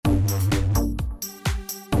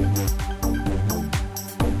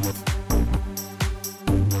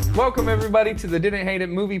Welcome everybody to the Didn't Hate It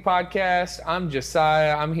Movie Podcast. I'm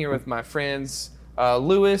Josiah. I'm here with my friends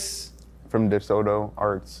Lewis. From DeSoto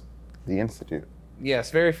Arts, the Institute.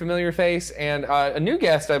 Yes, very familiar face. And a new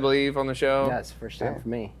guest, I believe, on the show. Yeah, it's the first time for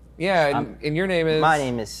me. Yeah, and your name is? My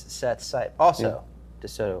name is Seth Sipe. Also,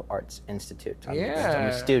 DeSoto Arts Institute. I'm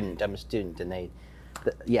a student, and they...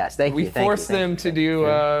 Yes, thank you. We forced them to do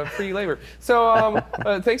free labor. So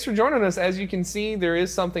thanks for joining us. As you can see, there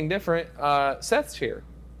is something different. Seth's here.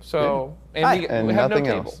 So we have no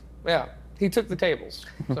table. Yeah, he took the tables.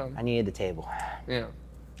 So. I needed the table. Yeah,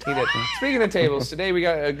 he did. Speaking of tables, today we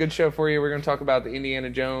got a good show for you. We're going to talk about the Indiana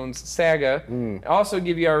Jones saga. Also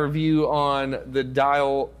give you our review on the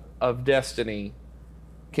Dial of Destiny.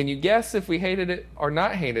 Can you guess if we hated it or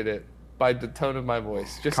not hated it by the tone of my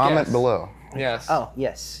voice? Just comment guess. below. Yes. Oh,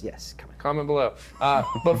 yes. Comment below.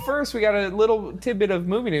 But first, we got a little tidbit of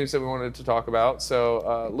movie news that we wanted to talk about.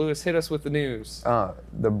 So, Lewis, hit us with the news.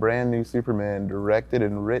 The brand new Superman, directed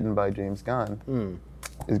and written by James Gunn,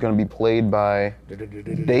 is going to be played by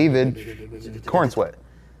David Cornsweet.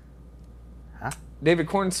 Huh? David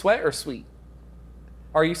Cornsweet or Sweet?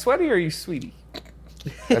 Are you sweaty or are you sweetie?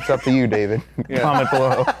 That's up to you, David. Yeah. Comment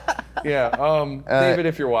below. Yeah. David,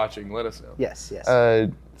 if you're watching, let us know. Yes.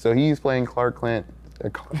 So he's playing Clark Kent /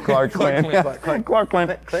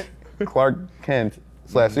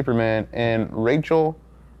 Superman, and Rachel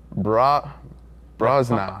Brosnahan.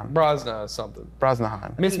 Brosnahan something.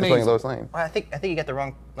 Brosnahan. Miss He's playing Maisel. Lois Lane. I think you got the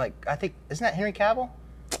wrong. Isn't that Henry Cavill?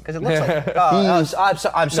 Because it looks like. I'm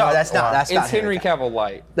sorry. No, that's not. It's Henry Cavill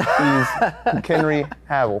light. He's Henry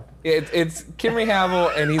Havill. Yeah, it's Henry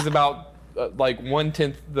Cavill, and he's about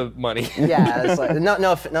 1/10 the money. Yeah, it's like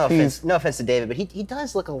no offense to David, but he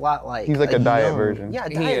does look a lot like. He's like a diet version. Yeah, a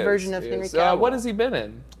diet version of Henry Cavill. What has he been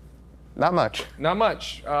in? Not much. Not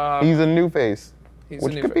much. He's a new face. He's a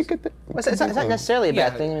new face. It's not necessarily a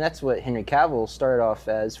bad thing. I mean, that's what Henry Cavill started off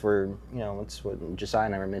as for, that's what Josiah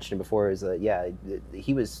and I were mentioning before is that,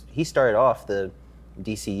 he started off the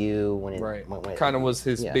DCU when it went kind of was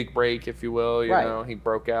his big break, if you will. You know, he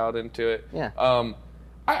broke out into it. Yeah.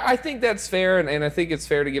 I think that's fair, and I think it's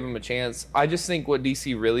fair to give him a chance. I just think what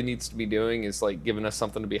DC really needs to be doing is giving us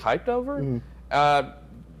something to be hyped over.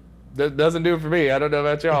 That doesn't do it for me. I don't know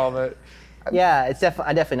about y'all, but yeah, I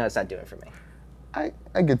definitely know it's not doing it for me.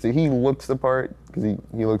 I get to. He looks the part because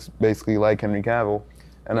he looks basically like Henry Cavill,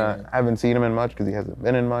 and I haven't seen him in much because he hasn't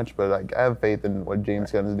been in much. But I have faith in what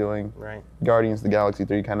James Gunn is doing. Right. Guardians of the Galaxy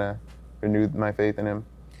 3 kind of renewed my faith in him.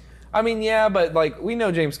 I mean, yeah, but we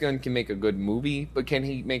know James Gunn can make a good movie, but can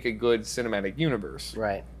he make a good cinematic universe?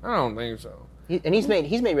 Right. I don't think so. He's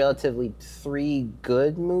made relatively 3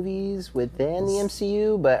 good movies within the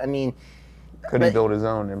MCU, but I mean. Could he build his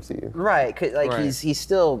own MCU? Right, he's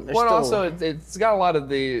still. Also, it's got a lot of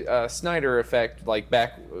the Snyder effect,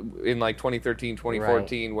 back in 2013,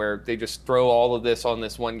 2014, where they just throw all of this on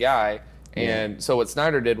this one guy, and so what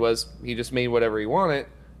Snyder did was he just made whatever he wanted,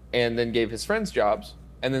 and then gave his friends jobs,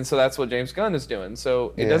 and then so that's what James Gunn is doing.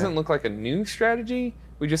 So it doesn't look like a new strategy.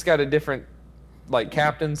 We just got a different,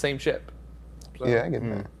 captain, same ship. So, yeah, I get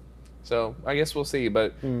that. So I guess we'll see.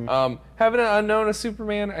 But having an unknown as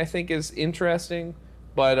Superman, I think, is interesting,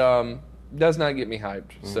 but does not get me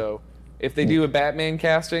hyped. So if they do a Batman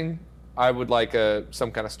casting, I would like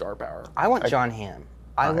some kind of star power. I want John Hamm.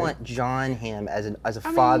 I want John Hamm as a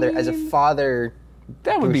father.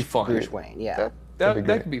 That would be fun. Bruce Wayne, yeah. That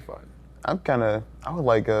could be fun. I would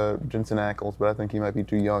like Jensen Ackles, but I think he might be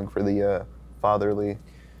too young for the fatherly.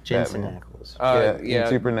 Jensen Batman. Ackles. Yeah,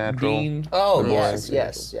 Supernatural. Dean. Oh, yes.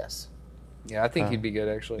 Yeah, I think he'd be good,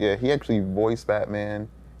 actually. Yeah, he actually voiced Batman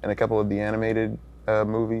in a couple of the animated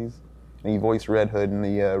movies, and he voiced Red Hood in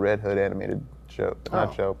the Red Hood animated show,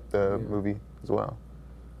 movie as well.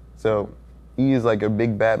 So he is a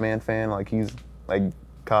big Batman fan. He's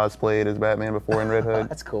cosplayed as Batman before in Red Hood.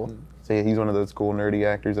 That's cool. So yeah, he's one of those cool nerdy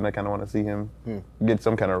actors, and I kind of want to see him get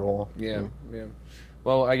some kind of role. Yeah.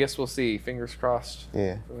 Well, I guess we'll see. Fingers crossed.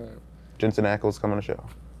 Yeah. Jensen Ackles coming to show.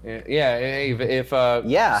 Yeah. If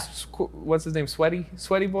what's his name? Sweaty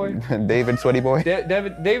Boy. David Sweaty Boy.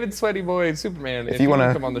 David Sweaty Boy Superman. If you want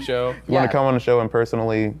to come on the show, if you want to come on the show and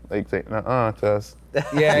personally say to us.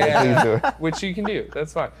 Yeah. Please do it. Which you can do.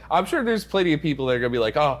 That's fine. I'm sure there's plenty of people that are gonna be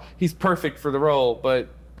like, oh, he's perfect for the role, but.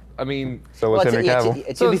 I mean, so was Henry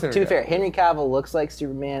Cavill. To be fair, Henry Cavill looks like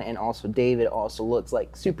Superman, and also David also looks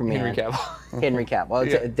like Superman. Henry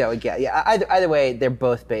Cavill. Yeah. Either way, they're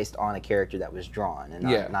both based on a character that was drawn, and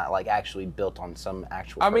not actually built on some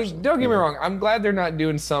actual. I mean, don't get me wrong. I'm glad they're not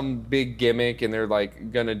doing some big gimmick, and they're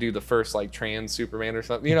gonna do the first trans Superman or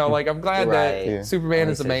something. I'm glad that Superman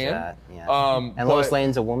is a man. And Lois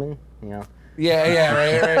Lane's a woman.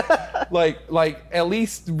 Yeah, right. Like at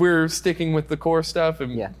least we're sticking with the core stuff,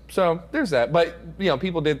 and so there's that. But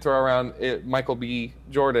people did throw around Michael B.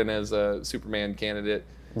 Jordan as a Superman candidate.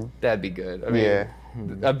 That'd be good. I mean,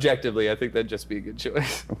 objectively, I think that'd just be a good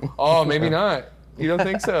choice. Oh, maybe not. You don't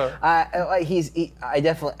think so? I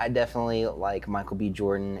definitely like Michael B.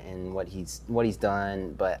 Jordan and what he's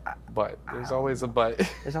done, but there's always a but.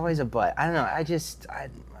 There's always a but. I don't know. I just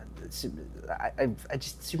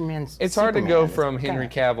Superman's. It's hard to go from Henry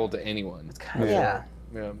Cavill to anyone. It's kind of yeah.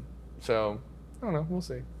 So I don't know. We'll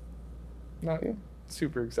see. Not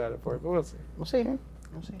super excited for it, but we'll see. We'll see.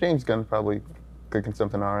 James Gunn probably cooking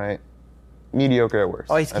something all right. Mediocre at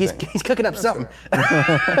worst. Oh, he's cooking up something.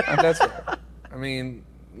 That's right. I mean,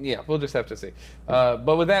 we'll just have to see.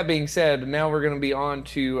 But with that being said, now we're going to be on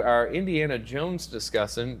to our Indiana Jones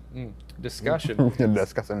discussion. Discussing.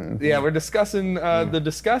 Yeah, we're discussing the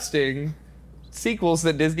disgusting sequels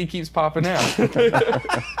that Disney keeps popping out.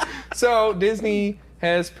 So Disney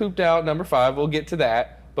has pooped out number 5. We'll get to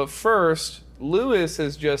that. But first, Lewis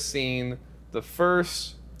has just seen the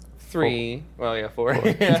first 3. Well, 4.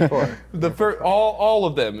 Four. All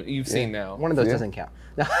of them you've seen now. One of those doesn't count.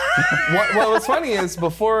 What's funny is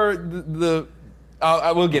before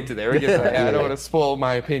we'll get to there. I don't want to spoil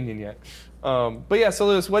my opinion yet. But so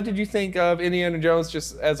Lewis, what did you think of Indiana Jones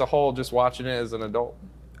just as a whole, just watching it as an adult?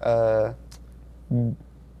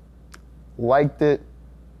 Liked it,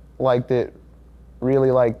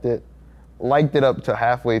 really liked it up to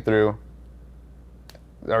halfway through.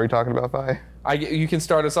 Are we talking about 5? You can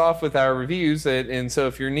start us off with our reviews, and so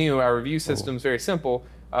if you're new, our review system is very simple.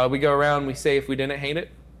 We go around, we say if we didn't hate it,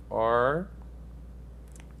 or...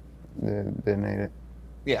 Didn't hate it.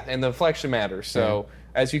 Yeah, and the inflection matters. So,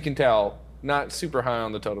 as you can tell, not super high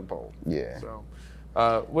on the totem pole. Yeah. So,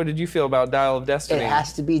 what did you feel about Dial of Destiny? It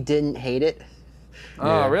has to be didn't hate it.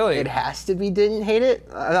 Oh, really? It has to be didn't hate it?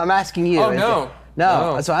 I'm asking you. Oh, no.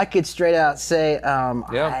 No. So I could straight out say,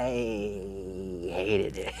 I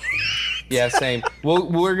hated it. Yeah, same.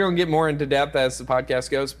 We're going to get more into depth as the podcast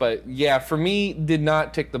goes, but for me, did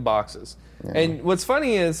not tick the boxes. Yeah. And what's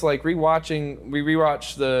funny is, like, we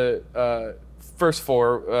rewatched the first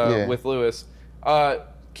 4 with Lewis.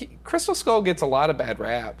 Crystal Skull gets a lot of bad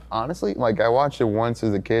rap. Honestly, like, I watched it once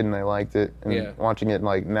as a kid and I liked it. And watching it,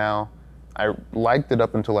 like, now, I liked it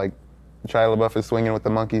up until, like, Shia LaBeouf is swinging with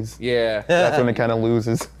the monkeys. Yeah. That's when it kind of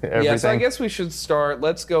loses everything. Yeah, so I guess we should start.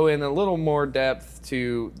 Let's go in a little more depth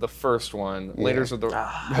to the first one. Yeah. Laters of the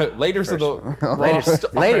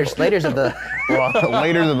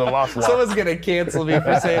Lost Ark. Someone's going to cancel me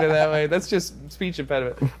for saying it that way. That's just speech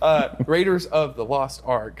impediment. Raiders of the Lost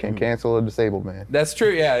Ark. Can cancel a disabled man. That's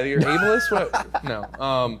true, yeah. You're ableist? What?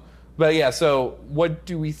 No. But so what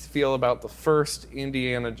do we feel about the first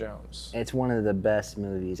Indiana Jones? It's one of the best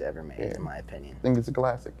movies ever made, in my opinion. I think it's a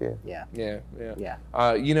classic, Yeah.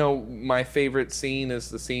 My favorite scene is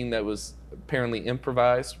the scene that was apparently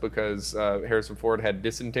improvised because Harrison Ford had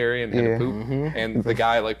dysentery and had to poop, and the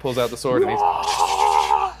guy like pulls out the sword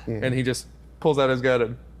and he just pulls out his gun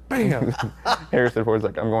and bam. Harrison Ford's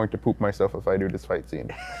like, I'm going to poop myself if I do this fight scene.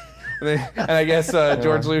 And I guess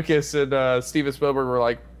George Lucas and Steven Spielberg were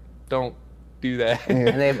like, don't do that.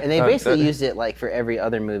 And they basically used it like for every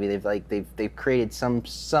other movie. They've created some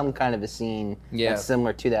kind of a scene that's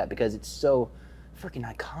similar to that because it's so freaking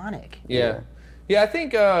iconic. Yeah, I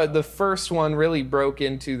think the first one really broke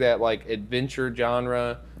into that like adventure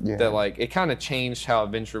genre that like it kind of changed how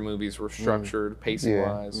adventure movies were structured pacing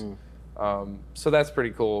wise. So that's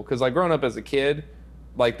pretty cool because like growing up as a kid,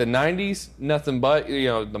 like the 90s, nothing but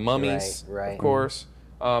the Mummies, of course.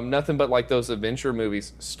 Nothing but like those adventure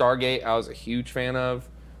movies. Stargate, I was a huge fan of.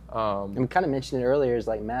 And we kind of mentioned it earlier. Is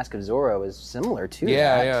like Mask of Zorro is similar to that.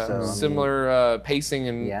 Yeah. So, similar pacing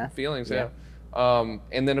and feelings. Yeah.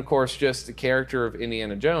 And then of course just the character of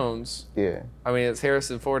Indiana Jones. Yeah. I mean, it's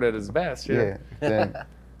Harrison Ford at his best. Yeah. Then,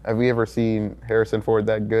 have we ever seen Harrison Ford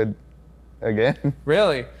that good again?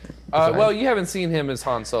 Really? Well, you haven't seen him as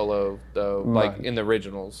Han Solo though, like in the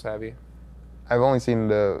originals, have you? I've only seen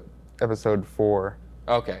the episode 4.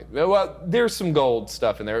 Okay. Well, there's some gold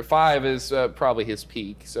stuff in there. 5 is probably his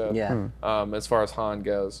peak. So, as far as Han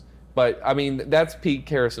goes, but I mean that's peak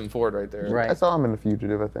Harrison Ford right there. Right. I saw him in The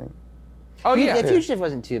Fugitive, I think. Oh yeah, The Fugitive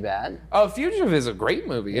wasn't too bad. Oh, Fugitive is a great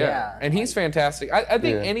movie. Yeah. And he's fantastic. I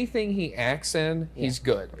think anything he acts in, he's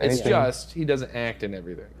good. It's just he doesn't act in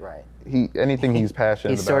everything. Right. Anything he's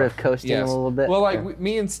passionate about. He's sort of coasting a little bit. Well, like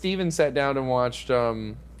me and Steven sat down and watched.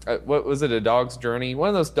 What was it? A Dog's Journey? One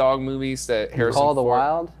of those dog movies that Harrison Call of the Ford...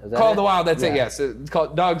 Wild? Is that Call of the Wild, that's it, yes. It's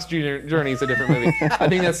called Dog's Journey is a different movie. I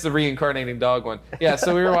think that's the reincarnating dog one. Yeah,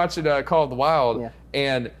 so we were watching Call of the Wild,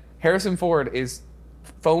 and Harrison Ford is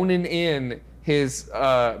phoning in his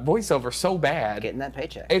voiceover so bad. Getting that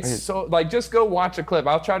paycheck. It's so like, just go watch a clip.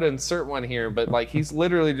 I'll try to insert one here, but like he's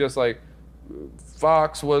literally just like,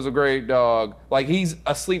 Fox was a great dog. Like he's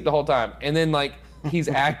asleep the whole time, and then like he's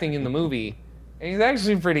acting in the movie, and he's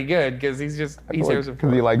actually pretty good because he's Harrison Ford.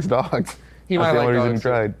 Because he likes dogs. He might That's the like only reason dogs. he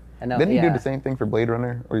tried. I know, Didn't he do the same thing for Blade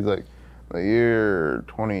Runner? Where he's like, the year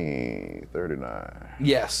 2039.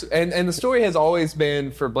 Yes, and the story has always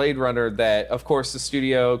been for Blade Runner that, of course, the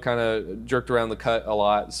studio kind of jerked around the cut a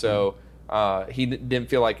lot, so he didn't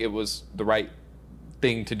feel like it was the right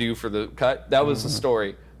thing to do for the cut. That was the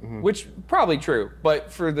story, which probably true.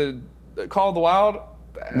 But for the Call of the Wild,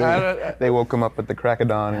 They woke him up at the crack of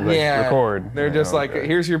dawn and like, record. They're just like,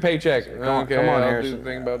 here's your paycheck. Okay, come on, I'll do the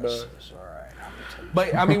thing about that.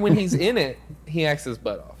 But I mean, when he's in it, he acts his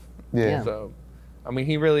butt off. Yeah. So, I mean,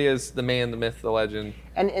 he really is the man, the myth, the legend.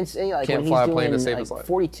 And so, like Can't when fly a he's plane doing to save like his life.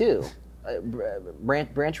 42,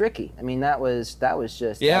 Branch Rickey. I mean, that was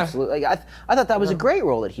just Yeah. absolutely. Like, I thought that was a great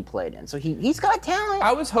role that he played in. So he's got talent.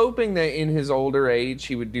 I was hoping that in his older age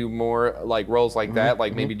he would do more like roles like that,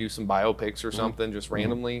 like maybe do some biopics or something just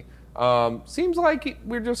randomly. Seems like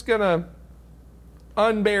we're just gonna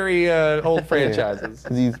unbury old franchises.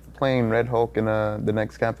 Because he's playing Red Hulk in the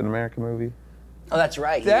next Captain America movie. Oh, that's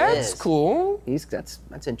right. That's cool.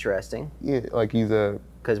 That's interesting. Yeah, like he's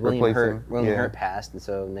Because William Hurt passed, and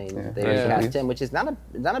so they cast him, which is not a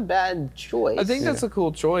bad choice. I think that's a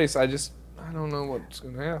cool choice. I don't know what's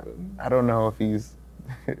gonna happen. I don't know if he's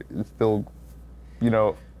still,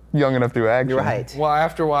 young enough to act. You're right. Well,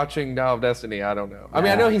 after watching Dial of Destiny, I don't know. I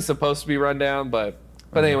mean, I know he's supposed to be run down, but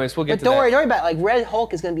anyways, we'll get to that. Don't worry about it. Like, Red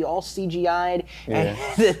Hulk is going to be all CGI'd, and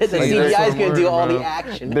the Like, CGI is going to do all the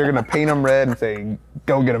action. They're gonna paint him red and say,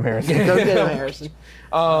 "Go get him, Harrison." Go get him, Harrison.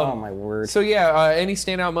 Oh, my word. So yeah, any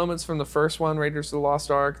standout moments from the first one, Raiders of the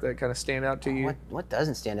Lost Ark, that kind of stand out to you? What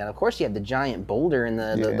doesn't stand out? Of course, you have the giant boulder, and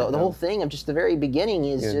the whole thing of just the very beginning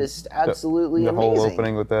is just absolutely the amazing. whole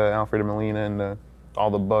opening with Alfred Molina and all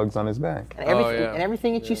the bugs on his back. And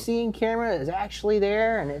everything that you see in camera is actually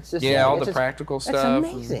there, and it's just all the practical stuff.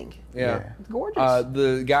 It's amazing. Yeah. It's gorgeous.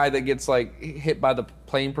 The guy that gets like hit by the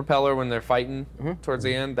plane propeller when they're fighting towards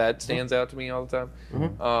the end, that stands out to me all the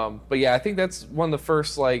time. But yeah, I think that's one of the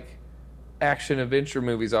first like action adventure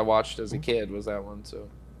movies I watched as a kid was that one. So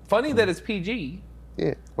funny that it's PG.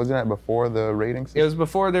 Yeah, wasn't that before the rating system? It was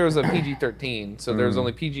before there was a PG-13, so there was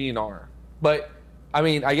only PG and R. But I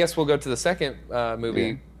mean, I guess we'll go to the second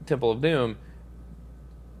movie, Temple of Doom.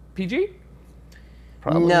 PG?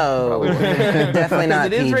 Probably. No, definitely not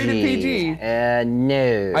it is PG. rated PG.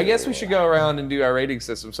 No. I guess we should go around and do our rating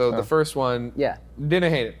system. So the first one,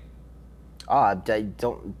 didn't hate it. I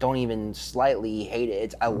don't even slightly hate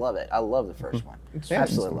it. I love it. I love the first one.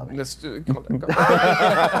 Absolutely love it. He's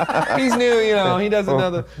new, he doesn't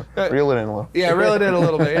know the... Reel it in a little. Yeah, reel it in a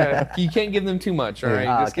little bit, yeah. You can't give them too much, all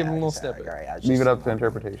right? Just give them a little snippet. Leave it up to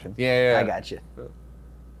interpretation. Yeah. I got you.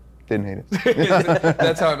 Didn't hate it.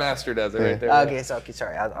 That's how a master does it right there. Okay,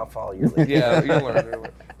 sorry. I'll follow your lead. Yeah, you'll learn.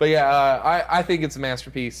 But yeah, I think it's a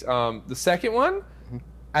masterpiece. The second one,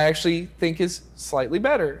 I actually think is slightly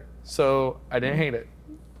better. So I didn't hate it.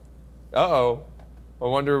 Uh-oh. I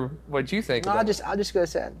wonder what you think. No, I'll just go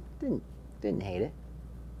say didn't hate it.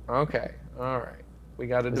 Okay. All right. We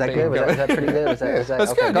got a Was debate. that good? Was that pretty good? Was that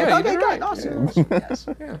That's okay? good. Yeah, you did good. right. Awesome. Yes.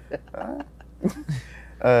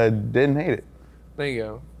 Didn't hate it. There you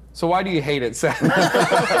go. So why do you hate it, Seth?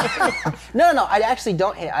 No. I actually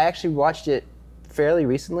don't hate it. I actually watched it fairly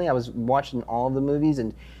recently. I was watching all of the movies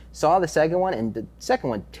and saw the second one, and the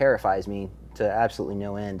second one terrifies me to absolutely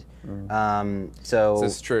no end. So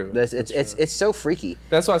this is true. It's so freaky.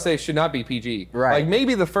 That's why I say it should not be PG. Right. Like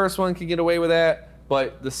maybe the first one could get away with that,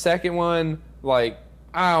 but the second one, like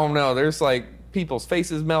I don't know. There's like people's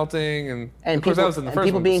faces melting, and of course that was in the first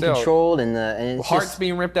people one. being still, controlled, and it's hearts just,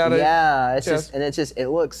 being ripped out of. Yeah, it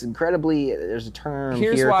looks incredibly. There's a term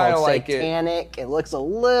here called satanic. It looks a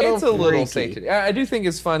little. It's a little freaky. satanic. I do think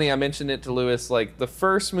it's funny. I mentioned it to Lewis. Like the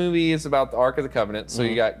first movie is about the Ark of the Covenant, so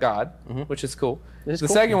you got God, which is cool. The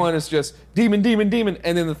second one is just demon,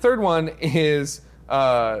 and then the third one is.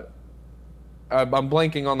 I'm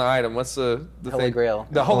blanking on the item. What's the Holy thing? Grail.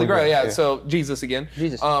 The Holy Grail, yeah. So Jesus again.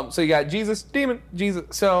 Jesus. So you got Jesus, demon, Jesus.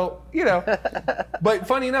 So, But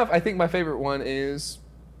funny enough, I think my favorite one is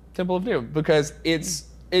Temple of Doom because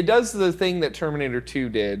it does the thing that Terminator 2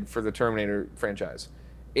 did for the Terminator franchise.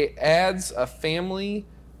 It adds a family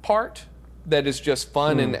part that is just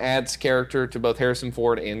fun and adds character to both Harrison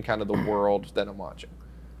Ford and kind of the world that I'm watching.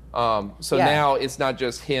 Now it's not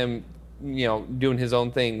just him, doing his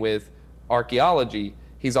own thing with archaeology.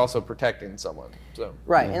 he's also protecting someone. So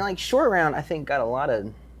right, and like Short Round, I think got a lot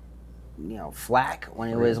of flack when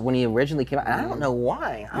he originally came out. And I don't know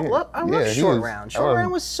why. I love Short Round. Short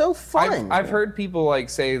Round was so fun. I've heard people like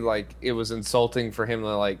say like it was insulting for him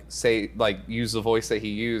to like say like use the voice that he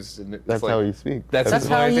used. And that's like, how he speaks. That's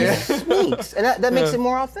how he speaks, and that makes it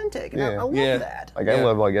more authentic. And I love that. Like I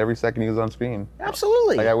love like every second he was on screen.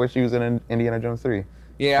 Absolutely. Like I wish he was in Indiana Jones 3.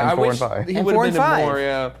 Yeah, I wish he would have been in more. 5.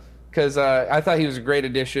 Yeah, because I thought he was a great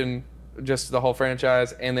addition just to the whole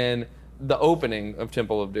franchise, and then the opening of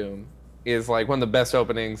Temple of Doom is like one of the best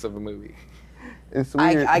openings of a movie. It's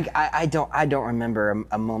weird. I don't remember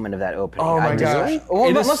a moment of that opening. Oh my gosh,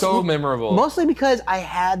 it is so memorable. Mostly because I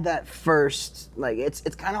had that first, like it's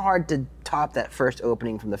kind of hard to top that first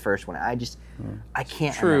opening from the first one. I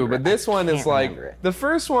can't. True, but this one is like the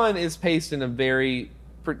first one is paced in a very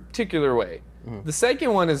particular way. Mm-hmm. The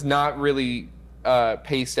second one is not really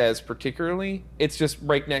paced as particularly. It's just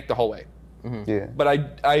breakneck the whole way. Mm-hmm. Yeah. But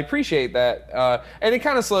I appreciate that. And it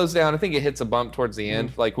kind of slows down. I think it hits a bump towards the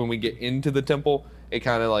end. Like when we get into the temple, it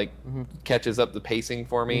kind of like catches up the pacing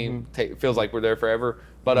for me. It feels like we're there forever.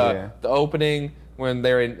 But the opening, when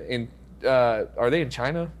they're in are they in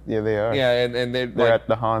China? Yeah, they are. Yeah, and they're like, at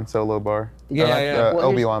the Han Solo bar. Yeah,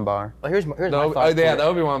 Obi-Wan bar. Well, here's my the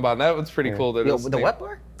Obi-Wan bar. That was pretty cool. That the what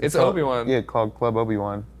bar? It's Obi-Wan. Yeah, called Club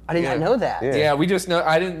Obi-Wan. I did not know that. Yeah, we just know.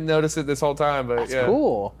 I didn't notice it this whole time, but that's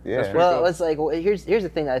cool. Yeah. Well, cool. it's like here's the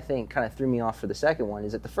thing that I think kind of threw me off for the second one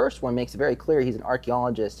is that the first one makes it very clear he's an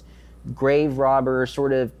archaeologist, grave robber,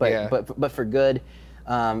 sort of, but for good.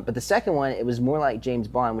 But the second one, it was more like James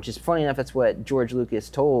Bond, which is funny enough. That's what George Lucas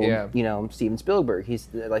told Steven Spielberg. He's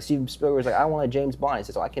like Steven Spielberg's like, I want a James Bond. He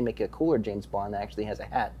says, I can make a cooler James Bond that actually has a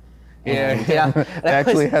hat.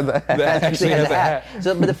 Actually has a hat.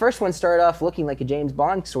 So, but the first one started off looking like a James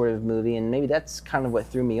Bond sort of movie, and maybe that's kind of what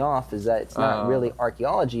threw me off. Is that it's not really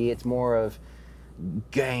archaeology; it's more of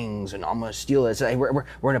gangs, and I'm gonna steal it. It's like we're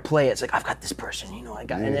gonna play it. It's like I've got this person, I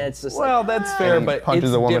got, and it's just that's fair, but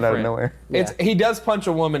punches it's a woman different. out of nowhere. He does punch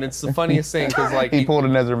a woman. It's the funniest thing because like he pulled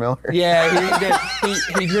an Ezra Miller. Yeah,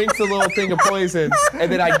 he drinks a little thing of poison,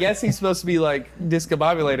 and then I guess he's supposed to be like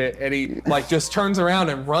discombobulated, and he like just turns around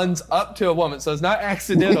and runs up to a woman. So it's not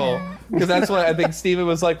accidental because that's what I think Steven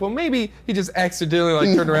was like. Well, maybe he just accidentally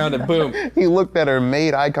like turned around and boom. He looked at her,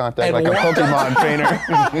 made eye contact like a Pokemon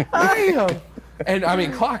trainer. And I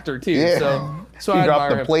mean, clocked her too. Yeah. So he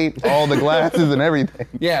dropped the plate, all the glasses, and everything.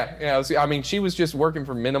 Yeah. I mean, she was just working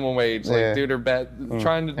for minimum wage, like did her best,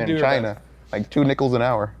 trying to do her China, like 2 nickels an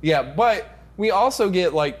hour. Yeah, but we also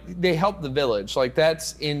get like they help the village, like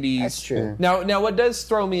that's Indy's. That's true. Now, what does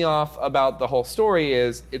throw me off about the whole story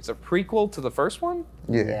is it's a prequel to the first one.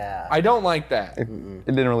 Yeah. I don't like that. It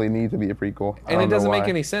didn't really need to be a prequel, and it doesn't make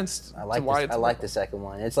any sense. I like the second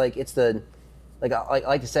one. It's like it's the. Like I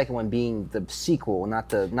like the second one being the sequel, not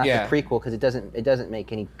the prequel, because it doesn't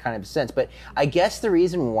make any kind of sense. But I guess the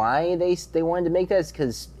reason why they wanted to make that is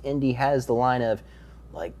because Indy has the line of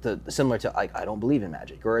like similar to like I don't believe in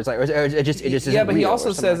magic, or it's like or it just isn't but he real,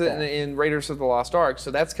 also says like it in Raiders of the Lost Ark, so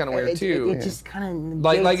that's kind of weird too. It just kind of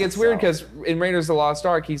like it's weird because in Raiders of the Lost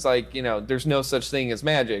Ark he's like there's no such thing as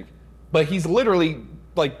magic, but he's literally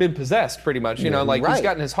like been possessed pretty much. He's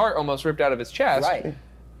gotten his heart almost ripped out of his chest. Right.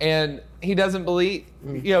 And he doesn't believe,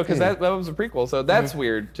 because that was a prequel, so that's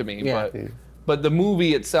weird to me. Yeah. But the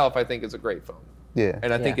movie itself, I think, is a great film. Yeah.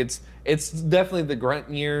 And I think it's definitely the grunt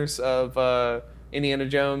years of Indiana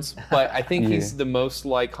Jones, but I think he's the most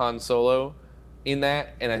like Han Solo in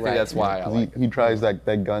that, and I think that's why I like He tries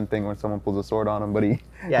that gun thing when someone pulls a sword on him, but he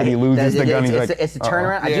loses the gun. It's a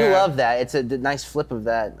turnaround. I do love that. It's a nice flip of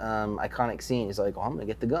that iconic scene. He's like, I'm going to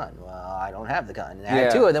get the gun. Well, I don't have the gun. And I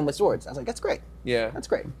had 2 of them with swords. I was like, that's great. Yeah. That's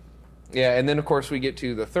great. Yeah, and then, of course, we get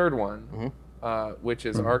to the third one, which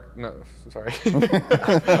is Ark... No, sorry.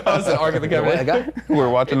 I was at Ark of the Covenant. We're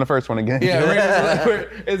watching the first one again. Yeah,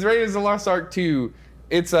 it's Raiders of the Lost Ark 2.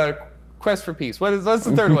 It's a Quest for Peace. What's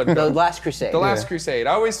the third one? The Last Crusade. The Last Crusade.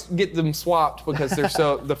 I always get them swapped because they're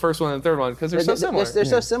the first one and the third one, because they're so similar. They're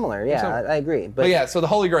so similar, I agree. But yeah, so the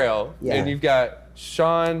Holy Grail, and you've got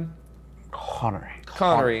Sean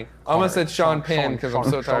Connery. I almost said Sean Penn because I'm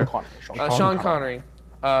so tired. Sean Connery,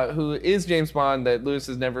 who is James Bond that Lewis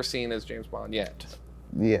has never seen as James Bond yet.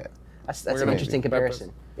 Yeah. That's an interesting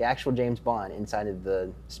comparison. The actual James Bond inside of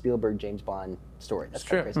the Spielberg James Bond story. That's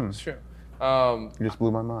true. Crazy. It's true. You just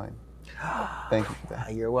blew my mind. Thank you for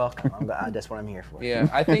that. You're welcome. That's what I'm here for. Yeah,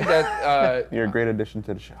 I think that... You're a great addition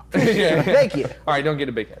to the show. Yeah. Thank you. All right, don't get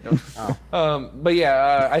a big head. No. But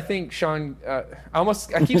yeah, I think Sean...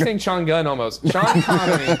 I keep saying Sean Gunn almost. Sean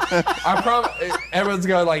Connery. I promise... everyone's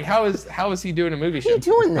going like, how is he doing a movie show? How are you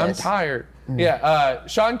doing this? I'm tired. Yeah,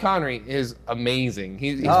 Sean Connery is amazing.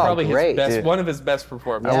 He's probably his best, one of his best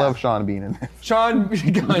performances. I love Sean being in this. Sean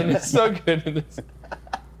Gunn is so good in this.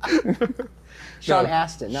 Sean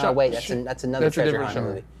Astin. No, wait, that's another Treasure Hunt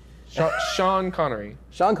movie. Sean Connery.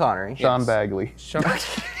 Sean Connery. Sean Bagley.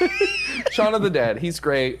 Shaun of the Dead. He's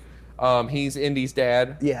great. He's Indy's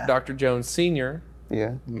dad. Yeah. Dr. Jones Sr.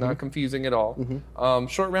 Yeah. Not confusing at all.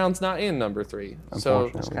 Short Round's not in number 3. So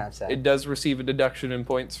it does receive a deduction in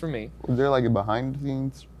points for me. Was there like a behind the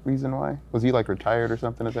scenes reason why? Was he like retired or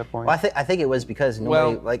something at that point? Well, I think it was because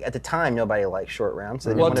nobody, at the time, nobody liked Short Round. So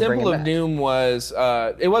they didn't want to bring Temple him of back. Doom was,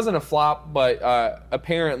 it wasn't a flop, but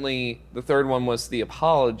apparently the third one was the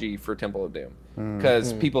apology for Temple of Doom.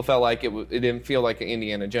 Because people felt like it didn't feel like an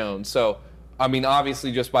Indiana Jones. So, I mean,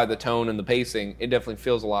 obviously, just by the tone and the pacing, it definitely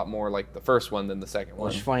feels a lot more like the first one than the second one.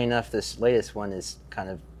 Which, funny enough, this latest one is kind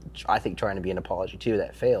of, I think, trying to be an apology too.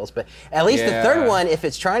 That fails, but at least the third one, if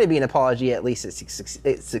it's trying to be an apology, at least it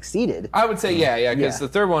succeeded. I would say, because the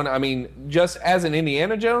third one, I mean, just as an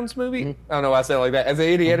Indiana Jones movie, I don't know why I said it like that. As an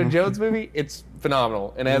Indiana Jones movie, it's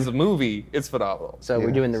phenomenal, and as a movie, it's phenomenal. So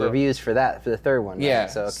we're doing the reviews for that for the third one. Right? Yeah.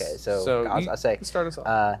 So I'll say, start us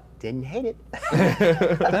off. Didn't hate it.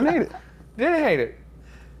 Didn't hate it. Didn't hate it.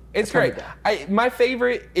 It's great. My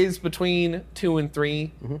favorite is between 2 and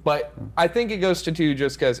 3, but I think it goes to 2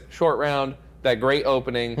 just because Short Round, that great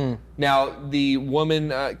opening. Now, the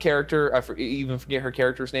woman character, I even forget her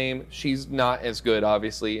character's name. She's not as good,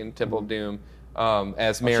 obviously, in Temple of Doom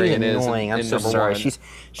as Marion is. She's annoying. in I'm so number sorry. 1.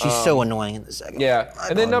 She's so annoying in the second. Yeah,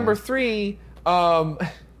 and then number 3,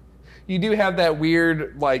 you do have that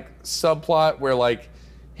weird subplot where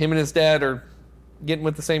him and his dad are getting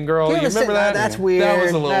with the same girl. You remember that? That's weird. That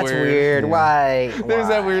was a little weird. That's weird. Why? There's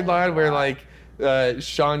that weird line where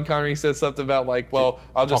Sean Connery says something about well,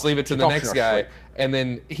 I'll just leave it to the next guy, and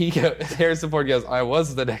then Harrison Ford goes, "I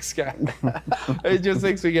was the next guy." It just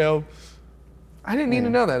makes me go, I didn't need to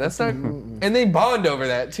know that. That's not. And they bond over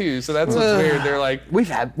that too, so that's what's weird. They're like, we've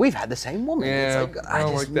had the same woman. Yeah, it's I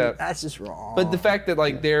don't like that. That's just wrong. But the fact that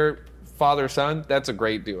they're father-son, that's a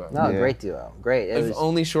great duo. No, great duo. Great. If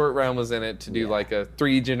only Short Round was in it to do a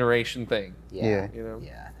 3-generation thing. Yeah.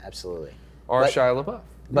 Yeah, absolutely. Or Shia LaBeouf.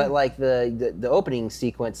 But the opening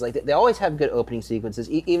sequence, they always have good opening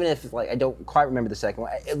sequences, even if I don't quite remember the second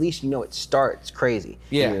one. At least it starts crazy.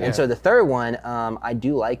 Yeah. And so the third one, I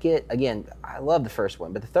do like it. Again, I love the first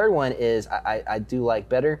one, but the third one is I do like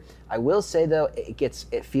better. I will say though,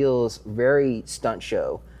 it feels very stunt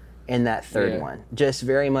show in that third one. Just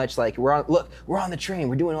very much we're on the train,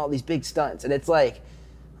 we're doing all these big stunts, and it's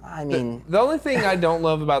I mean, the only thing I don't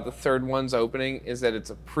love about the third one's opening is that it's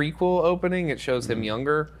a prequel opening. It shows him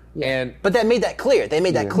younger, but that made that clear. They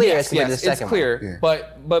made that clear as compared to the second it's clear. one. Yeah.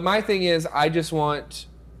 But my thing is, I just want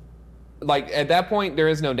at that point there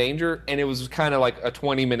is no danger, and it was kind of a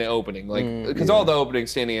 20-minute opening, because all the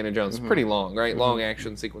openings to Indiana Jones is pretty long, right? Long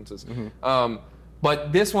action sequences.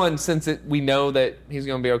 But this one, since we know that he's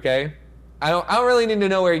going to be okay, I don't really need to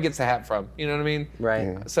know where he gets the hat from. You know what I mean? Right.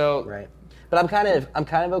 Yeah. So. Right. But I'm kind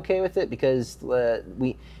of okay with it because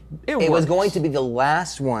it was going to be the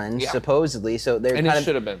last one supposedly. So it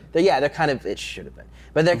should have been. It should have been.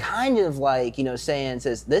 But they're kind of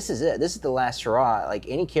says this is it. This is the last hurrah.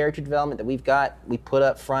 Any character development that we've got, we put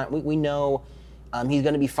up front. We know he's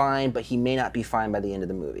going to be fine, but he may not be fine by the end of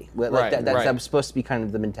the movie. That was supposed to be kind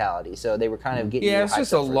of the mentality. So they were kind of getting. Yeah, it's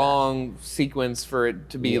just a long sequence for it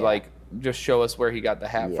to be just show us where he got the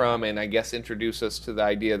hat from, and I guess introduce us to the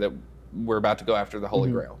idea that we're about to go after the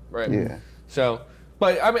Holy Grail, right? Yeah. So,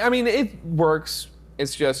 but I mean, it works.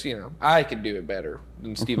 It's just I could do it better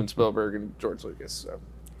than Steven Spielberg and George Lucas. So,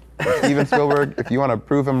 Steven Spielberg, if you want to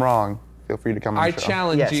prove him wrong, feel free to come on the show. I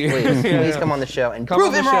challenge you. Please come on the show and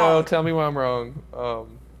prove him on the show. wrong. Tell me why I'm wrong.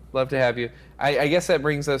 Love to have you. I guess that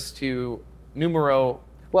brings us to numero.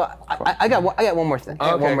 Well, I got one more thing.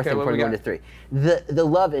 One more thing before we go into 3. The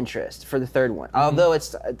love interest for the third one, although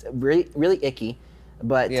it's really really icky.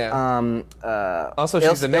 But also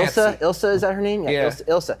she's a Nazi. Ilsa, is that her name? Yeah.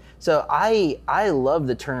 Ilsa. So I love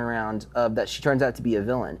the turnaround of that she turns out to be a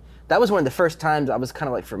villain. That was one of the first times I was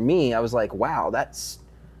kind of for me, I was like, wow, that's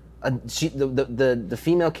the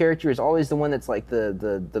female character is always the one that's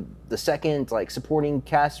the second supporting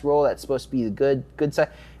cast role that's supposed to be the good side,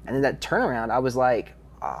 and then that turnaround, I was like,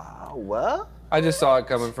 what? I just saw it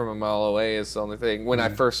coming from a mile away is the only thing when I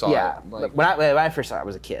first saw it. Yeah, when I first saw it, I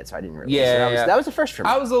was a kid, so I didn't really. Yeah, that was the first for me.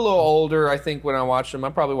 I was a little older, I think, when I watched them.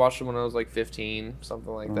 I probably watched them when I was 15,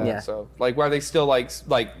 something like that. Yeah. So why they still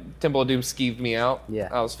Temple of Doom skeeved me out. Yeah.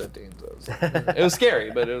 I was 15, so it was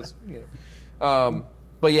scary, but it was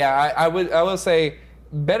But yeah, I will say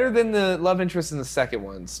better than the love interest in the second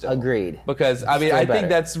one still. Agreed. Because I think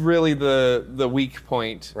that's really the weak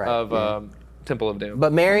point of Temple of Doom.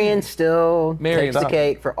 But Marion still takes the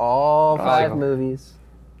cake for all 5 movies.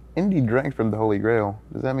 Indy drank from the Holy Grail.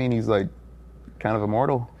 Does that mean he's like kind of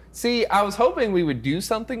immortal? See, I was hoping we would do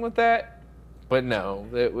something with that, but no,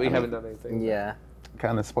 we haven't done anything. Yeah.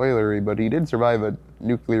 Kind of spoilery, but he did survive a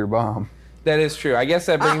nuclear bomb. That is true. I guess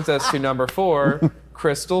that brings us to number 4,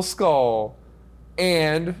 Crystal Skull.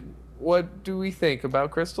 And what do we think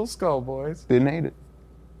about Crystal Skull, boys? Didn't hate it.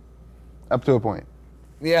 Up to a point.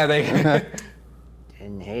 Yeah, they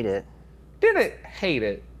didn't hate it. Didn't hate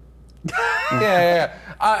it. Yeah.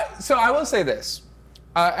 So I will say this: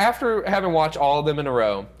 after having watched all of them in a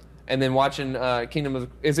row, and then watching Kingdom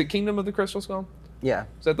of the Crystal Skull? Yeah.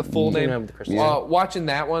 Is that the full name? Kingdom of the Crystal Skull. Watching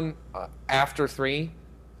that one after 3,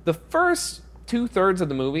 the first 2/3 of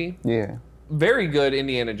the movie. Yeah. Very good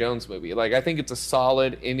Indiana Jones movie. Like, I think it's a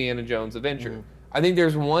solid Indiana Jones adventure. Mm-hmm. I think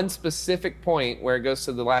there's one specific point where it goes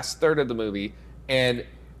to the last third of the movie, and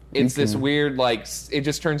it's this weird, like, it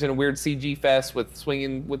just turns into a weird CG fest with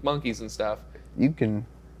swinging with monkeys and stuff. You can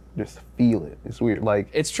just feel it. It's weird. Like,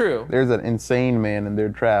 it's true. There's an insane man and they're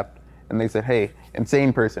trapped, and they said, "Hey,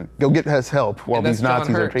 insane person, go get us help," while these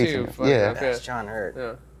Nazis are chasing us. Yeah, that's John Hurt.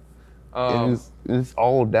 Yeah. It's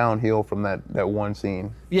all downhill from that one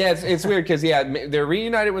scene. Yeah, it's weird because they're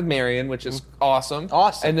reunited with Marion, which is awesome.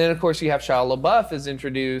 Awesome. And then of course you have Shia LaBeouf is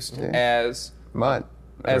introduced as Mutt.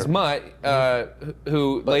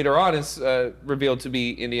 Who later on is revealed to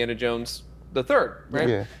be Indiana Jones the Third, right?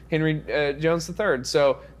 Yeah. Henry Jones the Third.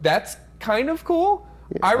 So that's kind of cool.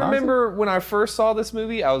 Yeah, I remember when I first saw this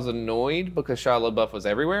movie, I was annoyed because Shia LaBeouf was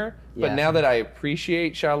everywhere. Yeah. But now that I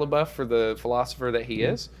appreciate Shia LaBeouf for the philosopher that he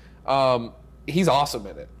is. He's awesome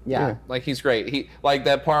in it. Yeah. Like, he's great. He like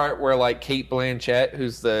that part where, like, Cate Blanchett,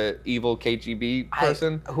 who's the evil KGB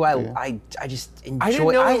person. I just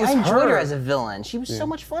enjoyed. I enjoyed her as a villain. She was so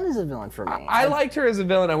much fun as a villain for me. I liked her as a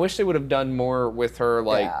villain. I wish they would have done more with her,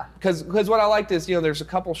 like, because what I liked is, there's a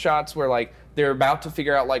couple shots where, like, they're about to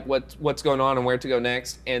figure out, like, what's going on and where to go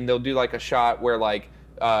next, and they'll do, like, a shot where, like,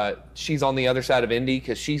 she's on the other side of Indy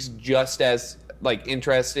because she's just as, like,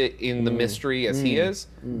 interested in the mystery as he is.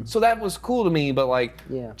 So that was cool to me, but, like,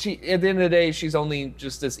 she, at the end of the day, she's only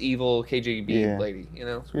just this evil KGB lady,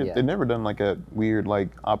 They've never done, like, a weird, like,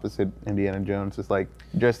 opposite Indiana Jones. It's, like,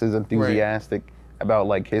 just as enthusiastic about,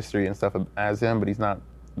 like, history and stuff as him, but he's not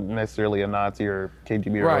necessarily a Nazi or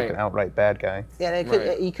KGB or like an outright bad guy.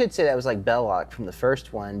 Yeah, you could say that was like Belloc from the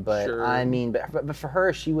first one, but I mean, but for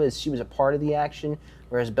her, she was a part of the action.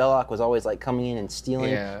 Whereas Belloc was always like coming in and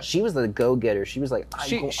stealing. Yeah. She was the go-getter. She was like,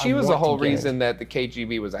 she was the whole reason that the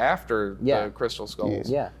KGB was after the Crystal Skulls.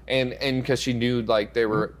 Yeah. And because she knew, like, they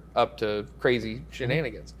were up to crazy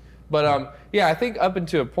shenanigans. But I think up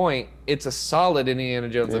until a point, it's a solid Indiana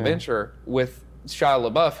Jones adventure with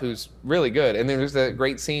Shia LaBeouf, who's really good. And then there's that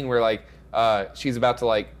great scene where, like, she's about to,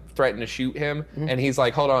 like, threaten to shoot him, and he's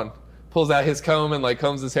like, hold on. Pulls out his comb and, like,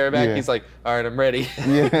 combs his hair back. He's like, all right, I'm ready.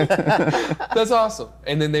 That's awesome.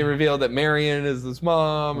 And then they reveal that Marion is his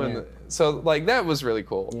mom. And so, like, that was really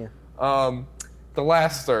cool. Yeah. The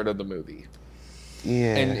last third of the movie.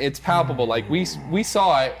 Yeah. And it's palpable. Like, we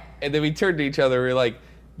saw it, and then we turned to each other. We're like,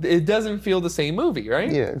 it doesn't feel the same movie,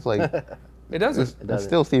 right? Yeah, it's like... It doesn't. It's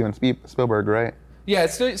still Steven Spielberg, right? Yeah,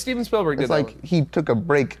 it's still Steven Spielberg did that. It's like he took a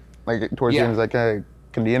break, like, towards the end. He's like, hey,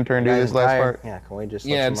 can the intern do this last part? Yeah, can we just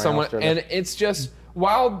and it's just,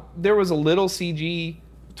 while there was a little CG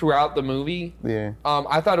throughout the movie,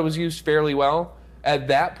 I thought it was used fairly well. At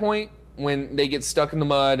that point, when they get stuck in the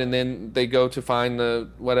mud and then they go to find the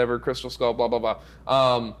whatever Crystal Skull, blah blah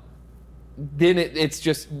blah, then it's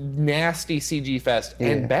just nasty CG fest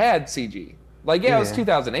and bad CG. Like, it was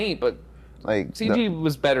 2008, but like, CG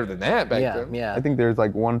was better than that back then. Yeah. I think there's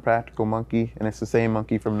like one practical monkey, and it's the same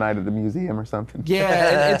monkey from Night at the Museum or something.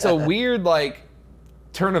 Yeah, and it's a weird, like,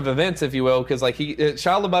 turn of events, if you will, because, like, Shia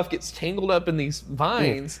LaBeouf gets tangled up in these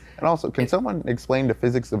vines. Yeah. And also, can someone explain the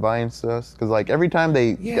physics of vines to us? Because, like, every time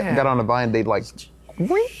they got on a vine, they'd like,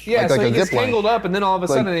 yeah, so he gets tangled up, and then all of a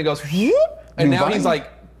sudden he goes, whoop, and now he's like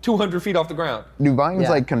 200 feet off the ground. Do vines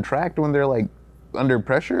like contract when they're like under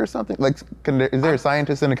pressure or something? Like, is there a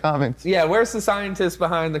scientist in the comics? Yeah, where's the scientist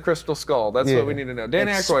behind the Crystal Skull? That's what we need to know. Dan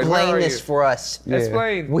Aykroyd, where are you? Explain this for us.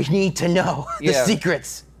 Explain. We need to know the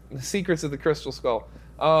secrets. The secrets of the Crystal Skull.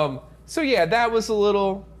 So yeah, that was a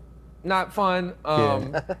little not fun.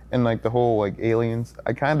 And like the whole, like, aliens,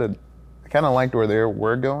 I kind of liked where they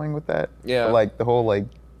were going with that. Yeah. But, like, the whole, like,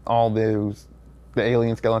 all the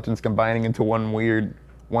alien skeletons combining into one weird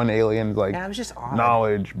one alien's like it was just odd.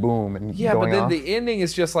 knowledge, boom, and Yeah, going but then off. the ending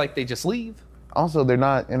is just like they just leave. Also, they're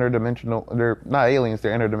not interdimensional. They're not aliens.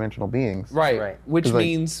 They're interdimensional beings. Right. Which 'Cause, like,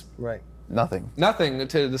 means Nothing. nothing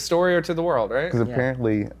to the story or to the world, right? Because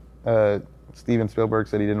apparently, Steven Spielberg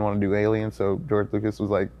said he didn't want to do aliens, so George Lucas was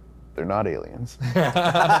like, "They're not aliens."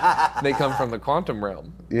 They come from the quantum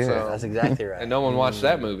realm. Yeah. So, That's exactly right. and no one watched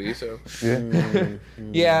that movie, so. Yeah.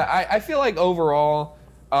 Yeah, I feel like overall,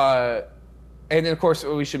 and then of course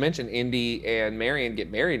we should mention Indy and Marion get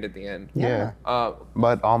married at the end. Yeah. Uh,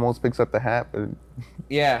 But almost picks up the hat, but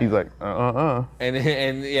yeah. he's like,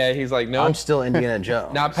 And yeah, he's like, no, I'm still Indiana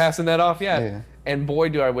Jones. not passing that off yet. Yeah. And boy,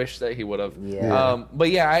 do I wish that he would have. Yeah. But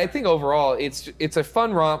yeah, I think overall it's a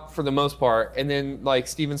fun romp for the most part. And then like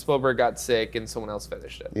Steven Spielberg got sick and someone else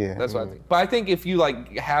finished it. Yeah. That's what I think. But I think if you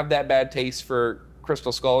like have that bad taste for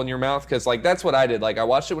Crystal Skull in your mouth, because like that's what I did. Like I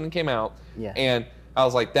watched it when it came out. Yeah. And I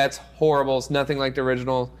was like, that's horrible. It's nothing like the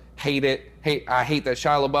original. Hate it. I hate that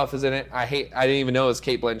Shia LaBeouf is in it. I didn't even know it was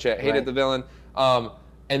Cate Blanchett. Hated Right. the villain.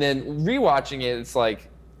 And then rewatching it, it's like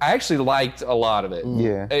I actually liked a lot of it.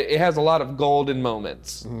 Yeah. It has a lot of golden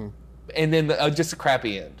moments, and then just a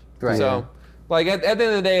crappy end. Right. So, Yeah. like at the end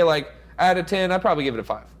of the day, like out of 10, I'd probably give it a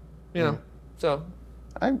 5. You know. So,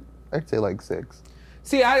 I'd say like 6.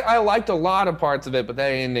 see, I liked a lot of parts of it, but that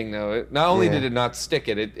ending though, not only Yeah. did it not stick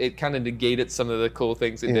it kind of negated some of the cool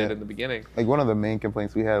things it Yeah. did in the beginning. Like one of the main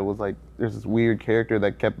complaints we had was like, there's this weird character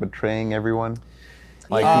that kept betraying everyone.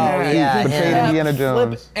 Like he yeah, betrayed yeah. Indiana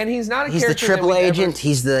Jones. And he's not a He's the character that triple we've ever- agent.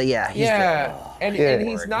 He's the And Yeah.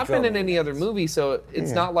 he's not been in any other movie, so it's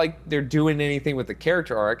Yeah. not like they're doing anything with the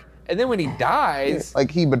character arc. And then when he dies,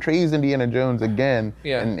 Like he betrays Indiana Jones again,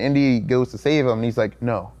 Yeah. and Indy goes to save him, and he's like,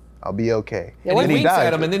 "No, I'll be okay." and then he he winks dies.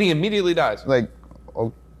 at him, and then he immediately dies. Like,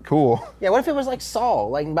 oh, cool. Yeah, what if it was like Saul?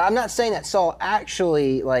 Like, but I'm not saying that Saul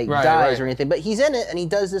actually like Right, dies right. or anything, but he's in it and he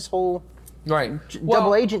does this whole Right.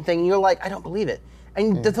 double agent thing, and you're like, I don't believe it.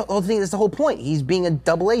 And the whole thing, that's the whole point. He's being a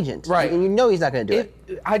double agent, Right. And you know he's not going to do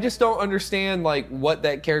it. I just don't understand like what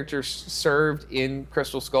that character served in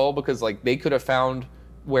Crystal Skull, because like they could have found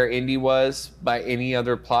where Indy was by any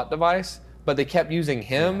other plot device, but they kept using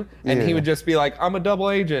him, and he Yeah. would just be like, "I'm a double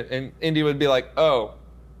agent," and Indy would be like, "Oh,"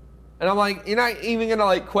 and I'm like, "You're not even gonna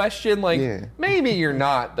like question like Yeah. maybe you're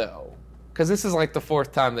not though, because this is like the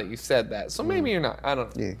 4th time that you said that, so maybe you're not. I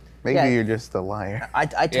don't know." Yeah, maybe Yeah. you're just a liar. I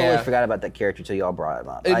totally Yeah. forgot about that character until y'all brought him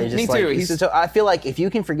up. Me I just, too. Like, He's- so I feel like if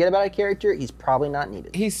you can forget about a character, he's probably not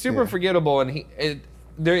needed. He's super forgettable, and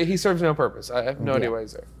he serves no purpose. I have no idea why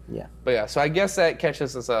he's there. Yeah. But yeah, so I guess that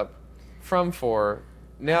catches us up from 4.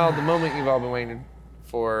 Now the moment you've all been waiting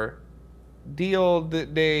for, Deal the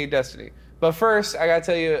Day Destiny. But first, I gotta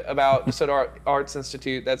tell you about DeSoto Arts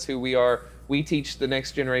Institute. That's who we are. We teach the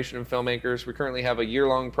next generation of filmmakers. We currently have a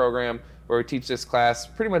year-long program where we teach this class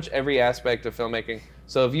pretty much every aspect of filmmaking.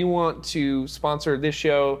 So if you want to sponsor this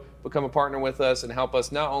show, become a partner with us, and help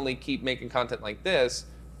us not only keep making content like this,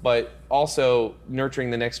 but also nurturing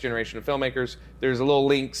the next generation of filmmakers, there's a little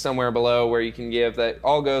link somewhere below where you can give that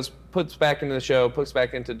all puts back into the show, puts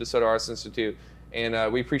back into DeSoto Arts Institute.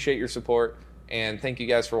 And we appreciate your support. And thank you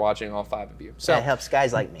guys for watching, all 5 of you. So That helps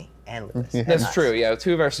guys like me and Lewis. and that's us. true. Yeah,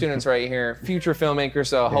 2 of our students right here, future filmmakers,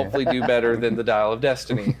 so hopefully do better than the Dial of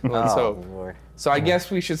Destiny. Let's Oh, hope. Lord. So I guess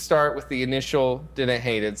we should start with the initial didn't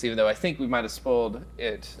hate it, even though I think we might have spoiled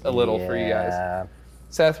it a little for you guys. Yeah,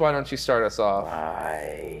 Seth, why don't you start us off?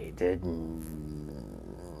 I didn't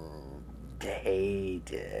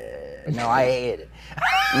hate it. No, I hated it.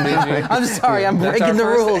 Did you? I'm sorry, I'm That's breaking the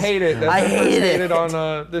our first rules. Hate it. That's I our first hated hate it.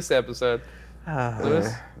 on this episode.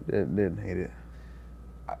 Lewis? Didn't hate it.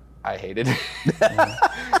 I hated it.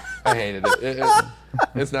 I hated it.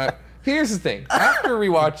 It's not. Here's the thing. After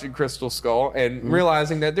rewatching Crystal Skull and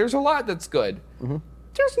realizing that there's a lot that's good,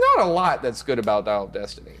 there's not a lot that's good about Dial of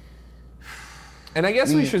Destiny. And I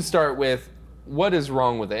guess we should start with what is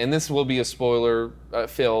wrong with it. And this will be a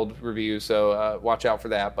spoiler-filled review, so watch out for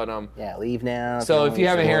that. But Yeah, leave now. so if you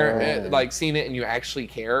haven't here, seen it and you actually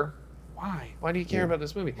care, why? Why do you care about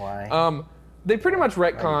this movie? Why? They pretty much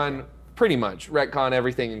retcon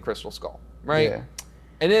everything in Crystal Skull, right? Yeah.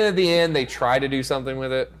 And then at the end, they try to do something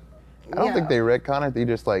with it. I don't think they retcon it. They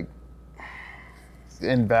just like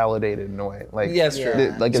invalidate it in a way. Like Yes,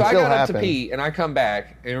 true. like So it I still got up happened. to pee, and I come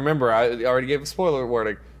back, and remember, I already gave a spoiler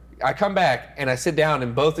warning. I come back, and I sit down,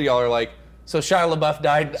 and both of y'all are like, so Shia LaBeouf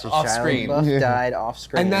died off Shia screen. LaBeouf Yeah. died off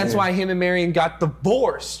screen. And that's why him and Marion got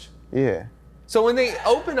divorced. Yeah. So when they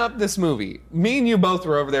open up this movie, me and you both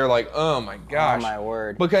were over there like, oh my gosh. Oh my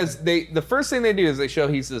word. Because the first thing they do is they show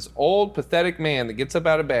he's this old, pathetic man that gets up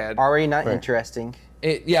out of bed. Already not interesting.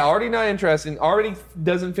 Already not interesting. Already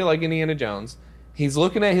doesn't feel like Indiana Jones. He's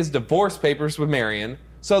looking at his divorce papers with Marion.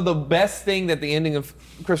 So the best thing that the ending of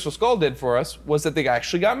Crystal Skull did for us was that they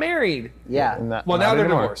actually got married. Yeah. Well, now they're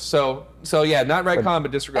divorced. So yeah, not retcon,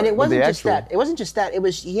 but disregard. And it wasn't just that. It wasn't just that. It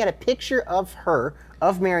was he had a picture of her,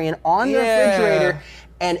 of Marion, on the refrigerator.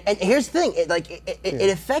 And here's the thing, it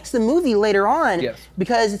affects the movie later on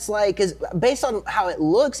because it's like, cause based on how it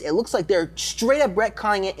looks like they're straight up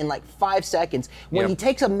retconning it in like 5 seconds when he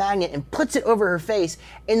takes a magnet and puts it over her face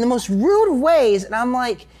in the most rude ways, and I'm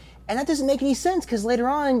like, and that doesn't make any sense because later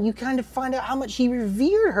on you kind of find out how much he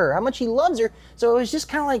revered her, how much he loves her. So it was just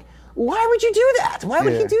kind of like, why would you do that? Why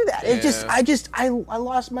would he do that? It I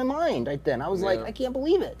lost my mind right then. I was like, I can't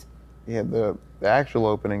believe it. Yeah, the actual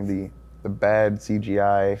opening, the bad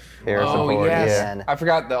CGI Harrison Ford. Yes. I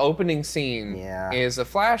forgot the opening scene is a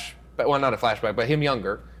flash, well, not a flashback, but him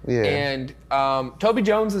younger. Yeah. And Toby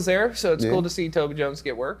Jones is there, so it's cool to see Toby Jones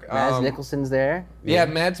get work. Mads Mikkelsen's there. Yeah,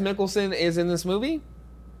 Mads Mikkelsen is in this movie.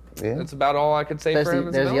 Yeah. That's about all I could say for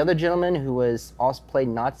him. There's the other gentleman who was also played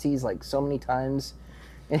Nazis like so many times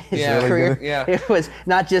in his career. Yeah. It was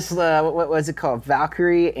not just what was it called,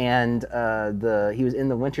 Valkyrie, and he was in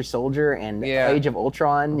The Winter Soldier and Age of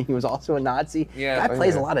Ultron. He was also a Nazi. Yeah, guy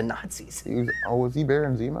plays a lot of Nazis. Was he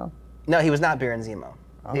Baron Zemo? No, he was not Baron Zemo.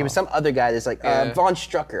 Oh. He was some other guy that's like Von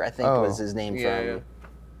Strucker, I think was his name from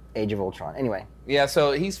Age of Ultron. Anyway. Yeah,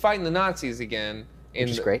 so he's fighting the Nazis again. Which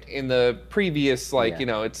is great. In the previous,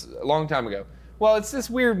 it's a long time ago. Well, it's this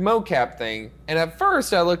weird mocap thing, and at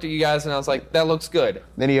first I looked at you guys and I was like, that looks good.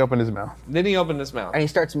 Then he opened his mouth. And he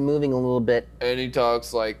starts moving a little bit. And he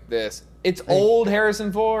talks like this. It's old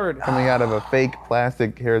Harrison Ford. Coming out of a fake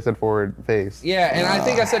plastic Harrison Ford face. Yeah, and I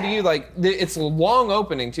think I said to you, like, it's a long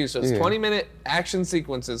opening too, so it's 20-minute action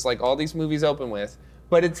sequences like all these movies open with.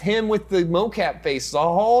 But it's him with the mocap face the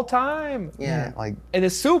whole time. Yeah. And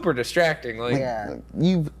it's super distracting.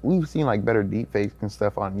 We've seen like better deepfakes and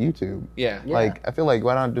stuff on YouTube. Yeah. I feel like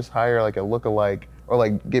why not just hire like a lookalike or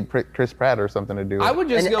like get Chris Pratt or something to do it. I would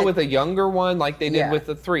just go with a younger one like they did with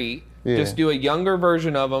the 3. Yeah. Just do a younger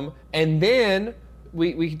version of them, and then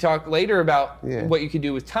we can talk later about what you could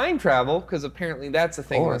do with time travel, because apparently that's a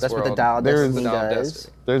thing in this world. What the Dial of Destiny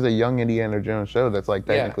does. There's a young Indiana Jones show that's like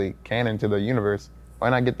technically canon to the universe. Why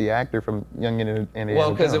not get the actor from young Indiana Jones? Well,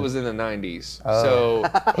 because it was in the 90s. So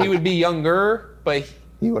he would be younger, but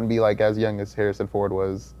he wouldn't be like as young as Harrison Ford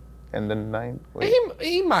was in the 90s.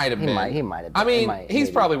 He might have been. He might have been. I mean, he's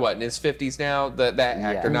probably, in his 50s now? That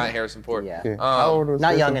actor, not Harrison Ford. Yeah. How old was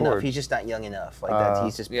not Harrison young Ford? enough. He's just not young enough. Like that.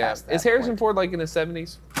 He's just past that Is Harrison point. Ford like in his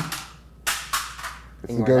 70s?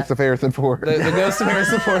 It's the ghost of Harrison Ford. The ghost of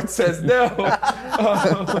Harrison Ford says no.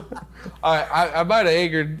 I might have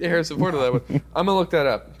angered Harrison Ford with that one. I'm gonna look that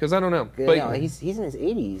up because I don't know. But no, he's in his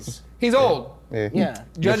 80s. He's old. Yeah.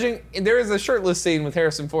 Judging, there is a shirtless scene with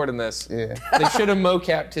Harrison Ford in this. Yeah. They should have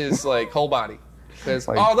mocapped his whole body. Because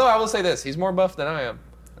although I will say this, he's more buff than I am.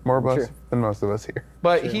 More buff than most of us here.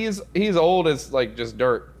 But he's old as just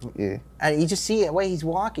dirt. Yeah. And you just see the way he's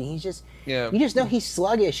walking. He's just you just know he's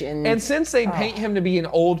sluggish and since they paint him to be an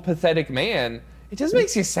old pathetic man, it just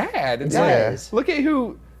makes you sad. It's like, look at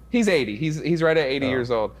who he's 80. He's right at 80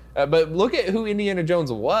 years old. But look at who Indiana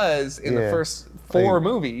Jones was in the first 4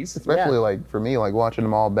 movies. Especially for me, watching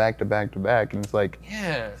them all back to back to back, and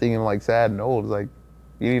it's seeing him sad and old. It's like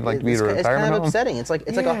you need to be at a retirement It's kind of home. upsetting. It's like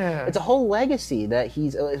it's a whole legacy that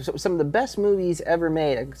he's some of the best movies ever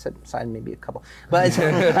made. Aside maybe a couple, but it's,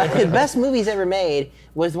 the best movies ever made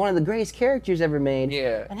was one of the greatest characters ever made.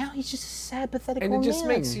 Yeah. And now he's just a sad, pathetic old man. And it just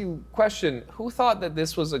makes you question who thought that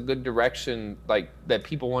this was a good direction, that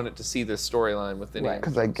people wanted to see this storyline with Indiana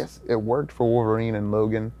Jones. Because I guess it worked for Wolverine and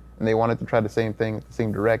Logan, and they wanted to try the same thing with the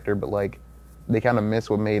same director, but they kind of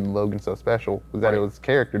missed what made Logan so special, was that it was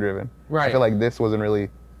character driven. Right. I feel like this wasn't really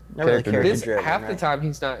character driven. Half the time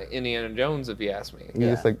he's not Indiana Jones, if you ask me.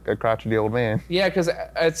 He's just a crotchety old man. Yeah, because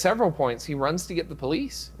at several points he runs to get the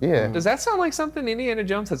police. Yeah. Does that sound like something Indiana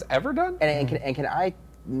Jones has ever done? And can I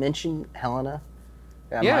mention Helena?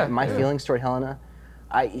 My feelings toward Helena.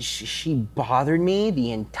 She bothered me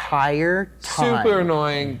the entire time. Super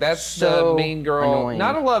annoying. That's so the main girl. Annoying.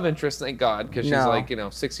 Not a love interest, thank God, because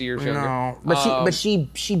she's 6 years younger. No, but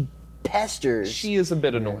she pesters. She is a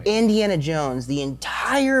bit annoying. Indiana Jones the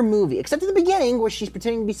entire movie, except at the beginning where she's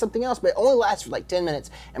pretending to be something else, but it only lasts for 10 minutes.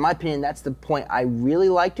 In my opinion, that's the point I really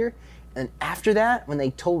liked her. And after that, when they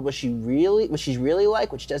told what she's really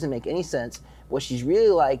like, which doesn't make any sense, what she's really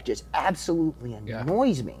like just absolutely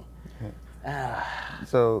annoys me.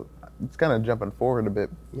 So it's kind of jumping forward a bit.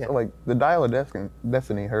 Yeah. So the Dial of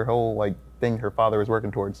Destiny, her whole thing her father was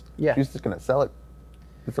working towards. Yeah. She's just gonna sell it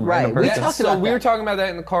to some Right. random person. We were talking about that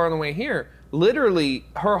in the car on the way here. literally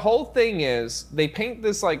her whole thing is they paint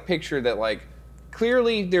this like picture that like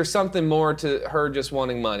clearly there's something more to her just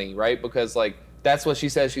wanting money, right? Because like that's what she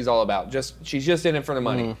says she's all about. She's just in it for the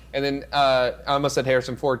money. And then I almost said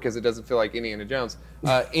Harrison Ford because it doesn't feel like Indiana Jones.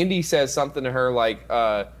 Indy says something to her like,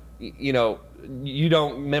 you know, you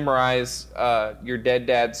don't memorize your dead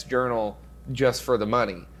dad's journal just for the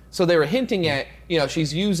money. So they were hinting at, you know,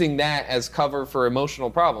 she's using that as cover for emotional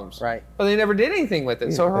problems. Right. But they never did anything with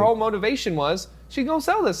it. So her whole motivation was she's going to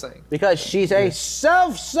sell this thing. Because she's a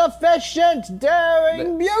self-sufficient,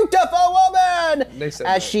 daring, beautiful woman,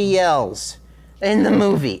 as she yells in the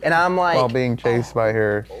movie. And I'm like... While being chased by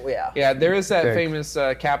her. Yeah. Yeah, there is that famous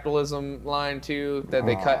capitalism line, too, that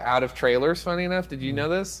they cut out of trailers, funny enough. Did you know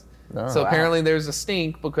this? No. So apparently there's a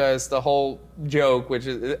stink because the whole joke, which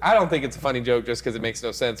is, I don't think it's a funny joke just because it makes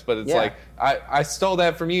no sense, but it's like, I stole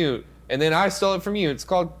that from you, and then I stole it from you. It's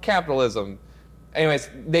called capitalism. Anyways,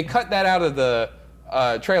 they cut that out of the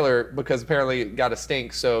trailer because apparently it got a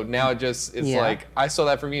stink, so now it just is like, I stole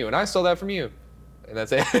that from you, and I stole that from you. And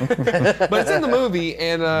that's it. But it's in the movie,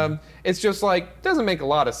 and it's just like, doesn't make a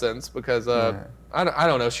lot of sense because, I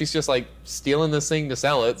don't know, she's just like stealing this thing to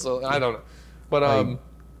sell it, so I don't know. But,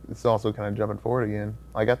 it's also kind of jumping forward again.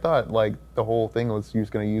 Like, I thought, like, the whole thing was she was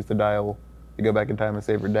going to use the dial to go back in time and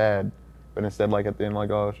save her dad. But instead, like, at the end, like,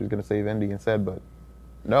 oh, she's going to save Indy instead. But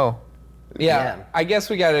no. Yeah, I guess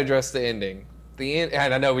we got to address the ending.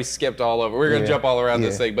 And I know we skipped all over. We're going to jump all around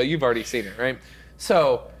this thing, but you've already seen it, right?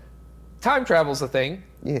 So, time travel's a thing.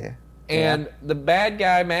 Yeah. And the bad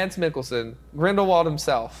guy, Mads Mikkelsen, Grindelwald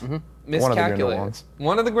himself, miscalculates.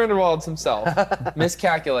 One of the Grindelwalds himself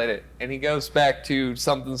miscalculated, and he goes back to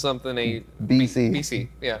something a BC.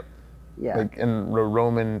 Yeah. Like in the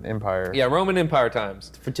Roman Empire. Yeah, Roman Empire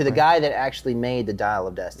times. To the guy that actually made the Dial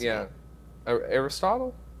of Destiny. Yeah.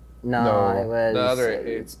 Aristotle? No, it was. The other.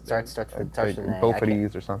 It starts with an A.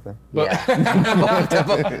 Bophides or something. Yeah.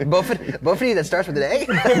 Bophides that starts with an A?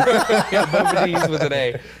 Yeah, Bophides with an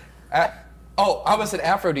A. I almost said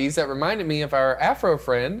Aphrodite. That reminded me of our Afro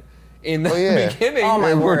friend in the beginning. Oh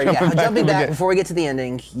my word! Yeah, jumping back before we get to the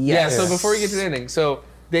ending. Yes. Yeah. So before we get to the ending, so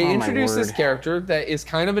they introduce this character that is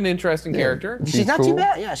kind of an interesting character. She's not too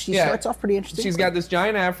bad. Yeah, she starts off pretty interesting. She's got this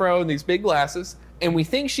giant afro and these big glasses, and we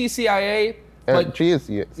think she's CIA. But she is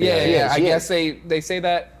CIA. Yeah. I guess they say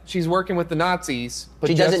that she's working with the Nazis, but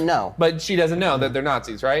she doesn't know. But she doesn't know that they're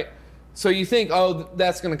Nazis, right? So you think, oh,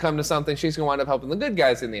 that's going to come to something. She's going to wind up helping the good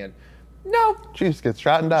guys in the end. No. She just gets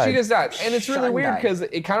shot and dies. She just died. And it's really weird because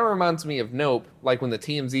it kind of reminds me of Nope, like when the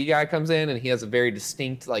TMZ guy comes in and he has a very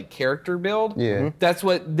distinct like character build. Yeah. That's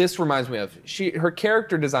what this reminds me of. Her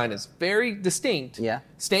character design is very distinct. Yeah.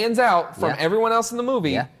 Stands out from everyone else in the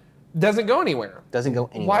movie. Yeah. Doesn't go anywhere.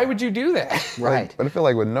 Why would you do that? Right. But I feel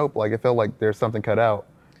like with Nope, like it felt like there's something cut out.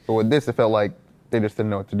 But with this, it felt like they just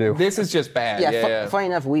didn't know what to do. This is just bad. Yeah. Funny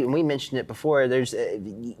enough, we mentioned it before. There's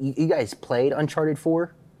you guys played Uncharted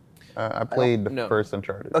 4? I played the first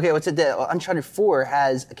Uncharted. Okay, what's it? Uncharted 4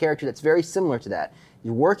 has a character that's very similar to that.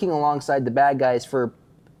 You're working alongside the bad guys for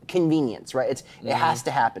convenience, right? It has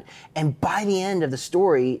to happen. And by the end of the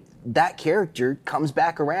story, that character comes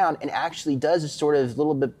back around and actually does a sort of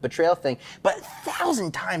little bit betrayal thing, but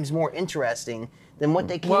 1,000 times more interesting than what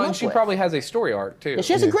they came up with. Well, and she probably has a story arc, too. And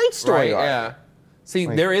she has a great story arc. Yeah. See,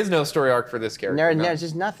 there is no story arc for this character. There's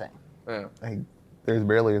just nothing. Yeah. There's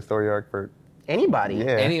barely a story arc for anybody.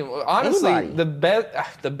 Yeah. Honestly, Anybody.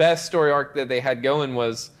 the best story arc that they had going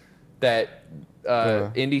was that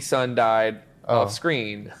Indy's son died off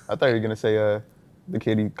screen. I thought you were gonna say the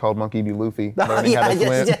kid he called Monkey D. Luffy learning how to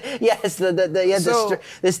swim. Yes.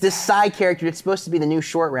 This side character. It's supposed to be the new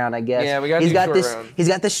short round, I guess. Yeah, we got round. He's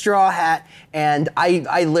got this straw hat, and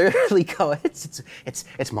I literally go,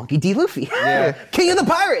 it's Monkey D. Luffy, King of the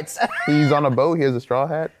Pirates. He's on a boat. He has a straw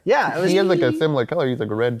hat. Yeah, he has like a similar color. He's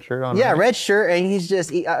like a red shirt on. Yeah, red shirt, and he's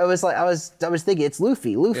just. I was thinking it's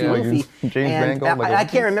Luffy. James Mangold. Like I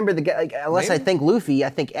can't remember the guy unless I think Luffy. I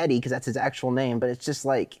think Eddie because that's his actual name. But it's just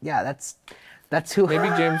like, that's who. Maybe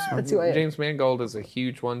James Mangold is a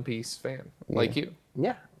huge One Piece fan, like you.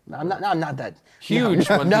 Yeah. I'm not that huge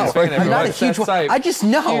One Piece fan. I'm not a huge one. I just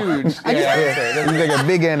know. Huge. He's like a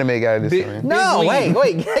big anime guy. Wait.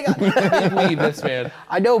 Hang on. Big weed, this man.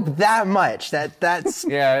 I know that much. That's.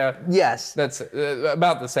 Yeah. Yes. That's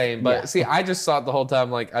about the same. But see, I just thought the whole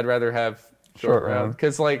time like I'd rather have short round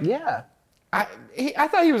because like I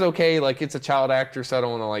thought he was okay. Like it's a child actor, so I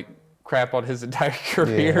don't want to like crap on his entire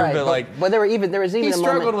career. Right, but like, there was even he a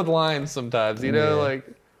struggled moment, with lines sometimes. You know, like.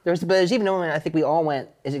 There's even a moment I think we all went,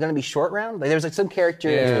 is it going to be short round? Like there's like some character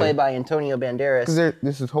that's played by Antonio Banderas. Because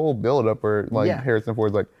there's this whole build up where like Harrison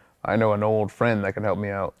Ford's like, I know an old friend that can help me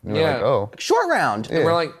out. And we're like, oh. Short Round. And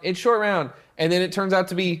we're like, it's Short Round. And then it turns out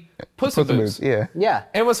to be Puss in Boots. Yeah. Yeah.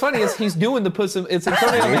 And what's funny is he's doing the Puss in It's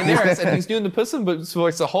Antonio Banderas, and he's doing the Puss in Boots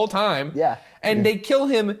voice the whole time. Yeah. And they kill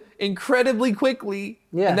him incredibly quickly.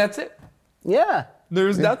 Yeah. And that's it. Yeah.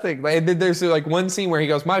 There's nothing. And then there's like one scene where he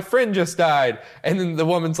goes, my friend just died. And then the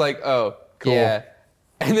woman's like, oh, cool. Yeah.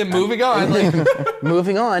 And then moving on. Like,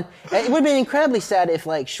 moving on. It would have been incredibly sad if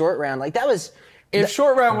like Short Round, like that was... If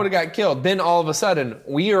Short Round would have got killed, then all of a sudden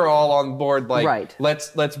we are all on board. Like,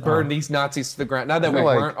 let's burn these Nazis to the ground. Not that we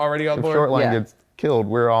weren't already on board. If Short Line gets killed,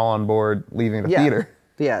 we're all on board leaving the theater.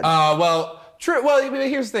 Yeah. Well, true. Well,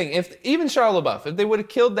 here's the thing: if even Shia LaBeouf, if they would have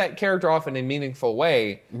killed that character off in a meaningful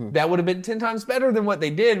way, that would have been 10 times better than what they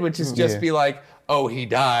did, which is just be like, oh, he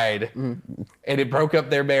died, and it broke up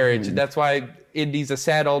their marriage, and that's why Indy's a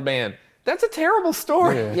sad old man. That's a terrible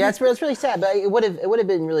story. Yeah, it's really sad, but it would have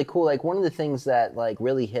been really cool. Like one of the things that like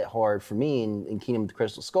really hit hard for me in Kingdom of the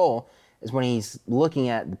Crystal Skull is when he's looking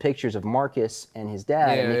at the pictures of Marcus and his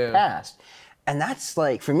dad in the past. And that's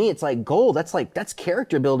like, for me, it's like gold. That's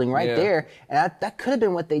character building right there. And that could have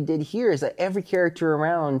been what they did here, is that every character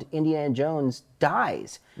around Indiana Jones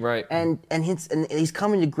dies. Right. And he's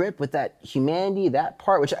coming to grip with that humanity, that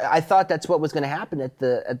part, which I thought that's what was going to happen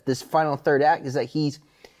at this final third act, is that he's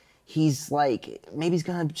like, maybe he's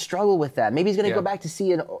going to struggle with that. Maybe he's going to go back to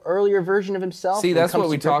see an earlier version of himself. See, that's what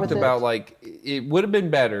we talked about. Like, it would have been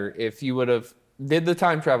better if you would have did the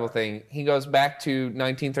time travel thing. He goes back to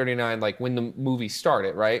 1939, like when the movie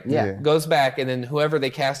started, right? Yeah. Goes back, and then whoever they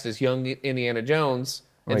cast as young Indiana Jones,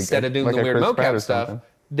 instead of doing the weird mocap stuff,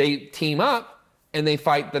 they team up and they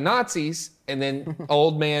fight the Nazis, and then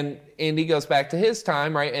old man Indy goes back to his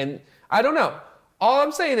time, right? And I don't know. All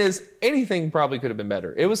I'm saying is anything probably could have been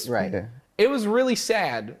better. It was It was really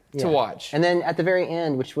sad to watch. And then at the very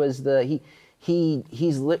end, which was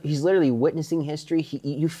he's literally witnessing history.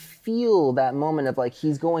 You feel that moment of like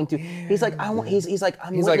he's going through. He's like I'm witnessing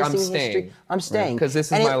history. I'm staying because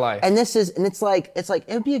this is my life. And it's like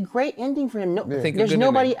it would be a great ending for him. No, there's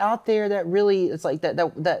nobody out there that really it's like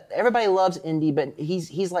that everybody loves Indy, but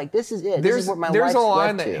he's like, this is it. This is what my life's There's a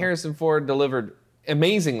line that to. Harrison Ford delivered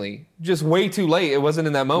amazingly, just way too late. It wasn't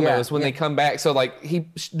in that moment. It was when they come back. So like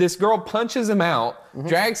this girl punches him out,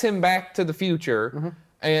 drags him back to the future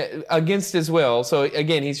against his will. So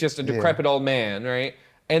again, he's just a decrepit old man, right?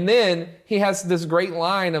 And then he has this great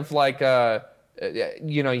line of like,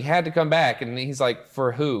 you had to come back, and he's like,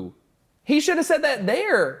 for who? He should have said that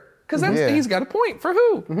there. Because he's got a point. For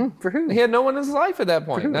who? For who? He had no one in his life at that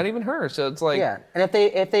point, not even her. So it's like... Yeah, and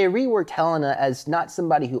if they reworked Helena as not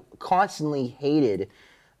somebody who constantly hated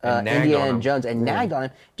Indiana Jones and nagged on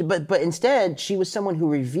him, but instead she was someone who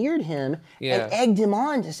revered him and egged him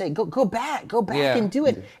on to say, go back and do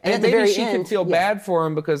it. And at the very she could feel bad for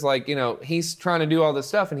him because like, he's trying to do all this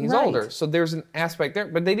stuff and he's older. So there's an aspect there.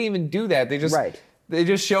 But they didn't even do that. They just... They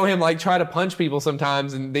just show him like try to punch people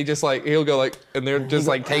sometimes, and they just like he'll go like, and they're just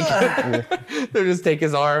like take they'll just take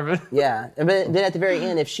his arm. Yeah, but then at the very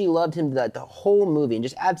end, if she loved him the whole movie and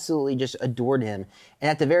just absolutely just adored him, and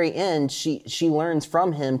at the very end she learns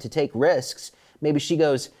from him to take risks. Maybe she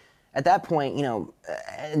goes at that point,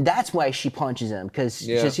 and that's why she punches him because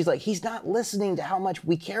she's like, he's not listening to how much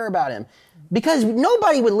we care about him, because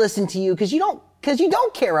nobody would listen to you because you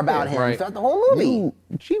don't care about him throughout the whole movie.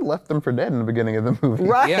 She left them for dead in the beginning of the movie.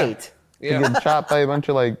 Right. Yeah. To get chopped by a bunch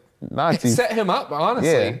of like Nazis. It set him up,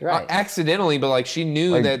 honestly. Yeah. Accidentally, but like she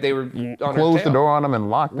knew that they were on her tail. Closed the door on him and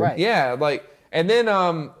locked him. Right. Yeah, like, and then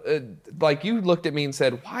like you looked at me and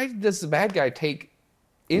said, why does the bad guy take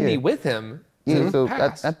Indy with him? So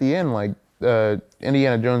at the end, like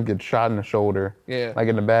Indiana Jones gets shot in the shoulder. Yeah. Like,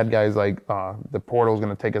 and the bad guy's like, the portal's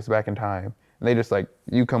gonna take us back in time, and they just like,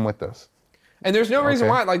 you come with us. And there's no reason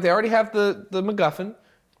why. Like, they already have the MacGuffin.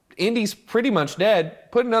 Indy's pretty much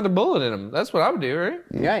dead. Put another bullet in him. That's what I would do, right?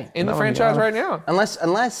 Right. In the franchise right now.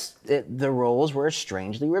 Unless the roles were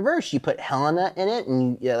strangely reversed. You put Helena in it,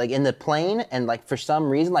 and like in the plane, and like for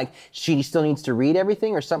some reason, like she still needs to read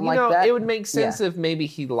everything or something like that. It would make sense if maybe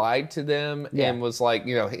he lied to them and was like,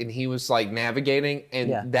 and he was like navigating,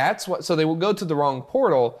 and that's what. So they will go to the wrong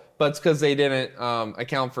portal, but it's because they didn't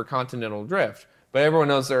account for continental drift. But everyone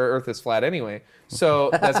knows their Earth is flat anyway. So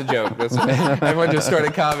that's a joke. Everyone just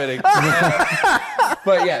started commenting.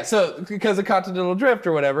 But yeah, so because of continental drift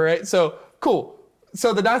or whatever, right? So cool.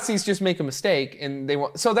 So the Nazis just make a mistake, and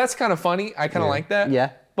so that's kind of funny. I kind of like that. Yeah.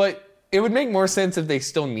 But it would make more sense if they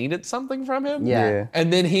still needed something from him. Yeah.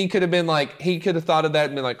 And then he could have been like, he could have thought of that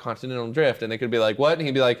and been like, continental drift, and they could be like, what? And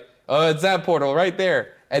he'd be like, oh, it's that portal right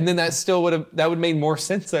there. And then that would make more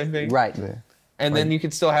sense, I think. Right. And then you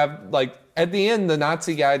could still have like at the end, the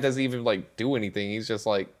Nazi guy doesn't even like do anything. He's just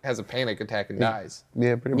like has a panic attack and dies.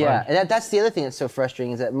 Yeah, pretty much. Yeah, and that's the other thing that's so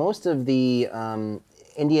frustrating is that most of the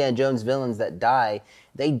Indiana Jones villains that die,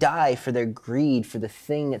 they die for their greed for the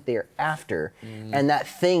thing that they're after, and that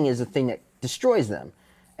thing is the thing that destroys them,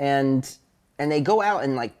 and they go out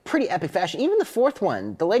in like pretty epic fashion. Even the fourth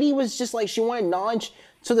one, the lady was just like she wanted knowledge,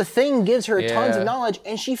 so the thing gives her tons of knowledge,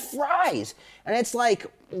 and she fries, and it's like,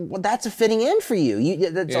 well, that's a fitting end for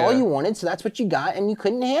you. That's all you wanted, so that's what you got, and you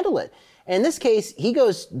couldn't handle it. And in this case, he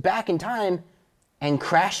goes back in time and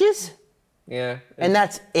crashes. Yeah. And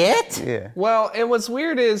that's it? Yeah. Well, and what's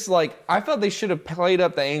weird is, like, I felt they should have played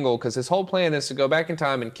up the angle because his whole plan is to go back in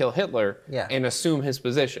time and kill Hitler and assume his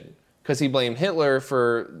position because he blamed Hitler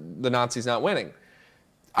for the Nazis not winning.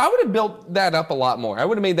 I would have built that up a lot more. I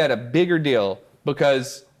would have made that a bigger deal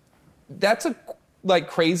because that's a, like,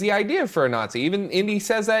 crazy idea for a Nazi. Even Indy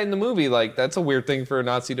says that in the movie, like, that's a weird thing for a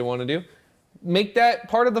Nazi to want to do. Make that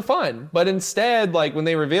part of the fun, but instead, like when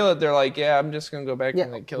they reveal it, they're like, "Yeah, I'm just gonna go back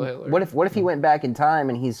and like kill Hitler." What if he went back in time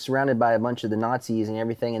and he's surrounded by a bunch of the Nazis and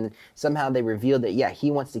everything, and somehow they revealed that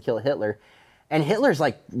he wants to kill Hitler, and Hitler's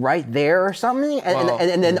like right there or something,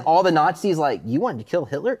 and then all the Nazis like, "You wanted to kill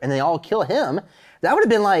Hitler," and they all kill him. That would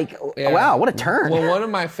have been like, wow, what a turn. Well, one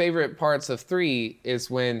of my favorite parts of 3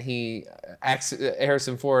 is when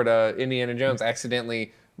Harrison Ford, Indiana Jones,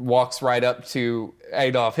 accidentally walks right up to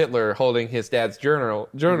Adolf Hitler holding his dad's journal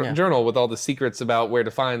with all the secrets about where to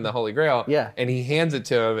find the Holy Grail. Yeah. And he hands it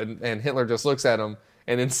to him, and Hitler just looks at him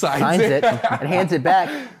and then signs it and hands it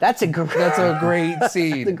back. That's a great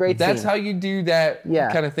scene. That's how you do that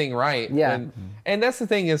kind of thing right. Yeah. And that's the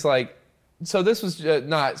thing is like, so this was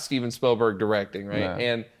not Steven Spielberg directing, right? No.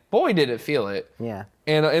 And boy, did it feel it. Yeah.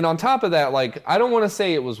 And on top of that, like, I don't want to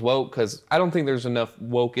say it was woke because I don't think there's enough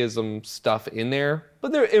wokeism stuff in there,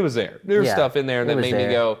 but it was there. There was stuff in there that made me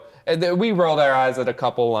go, and we rolled our eyes at a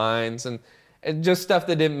couple lines and just stuff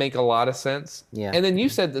that didn't make a lot of sense. Yeah. And then you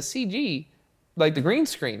said the CG, like the green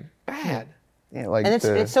screen, bad. Yeah, like and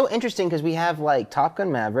it's so interesting because we have like Top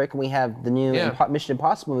Gun Maverick and we have the new Mission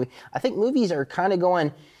Impossible movie. I think movies are kind of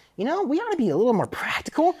going, we ought to be a little more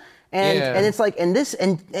practical. And it's like, and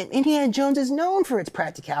Indiana Jones is known for its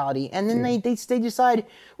practicality, and then they decide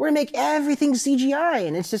we're gonna make everything CGI,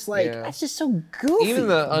 and it's just like that's just so goofy. Even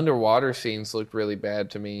the underwater scenes looked really bad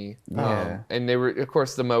to me. Yeah. And they were, of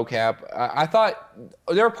course, the mocap. I thought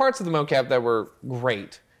there were parts of the mocap that were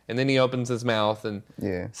great. And then he opens his mouth, and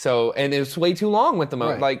and it's way too long with the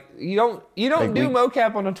mocap. Like you don't do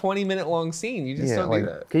mocap on a 20-minute long scene. You just don't do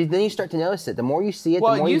that. Because then you start to notice it. The more you see it,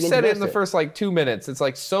 the more you said it in the first like 2 minutes. It's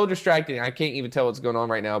like so distracting. I can't even tell what's going on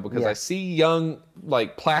right now because I see young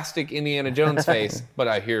like plastic Indiana Jones face, but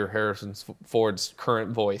I hear Harrison Ford's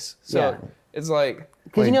current voice. So it's like.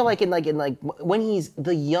 Because in when he's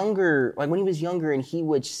younger, like when he was younger, and he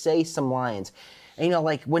would say some lines. And,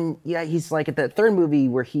 like when he's like at the third movie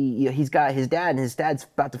where he's got his dad and his dad's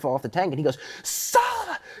about to fall off the tank and he goes,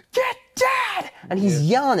 "Sala, get dad!" And he's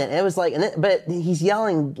yelling it. And it was like, but he's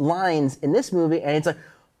yelling lines in this movie, and it's like,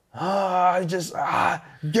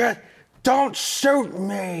 don't shoot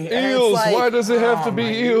me. Eels. And like, why does it have to be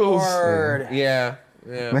eels? Word. Yeah.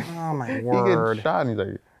 Oh my word. He gets shot and he's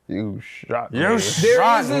like, "You shot me." There is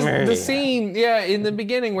the scene, in the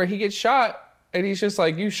beginning where he gets shot. And he's just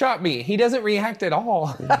like, "You shot me." He doesn't react at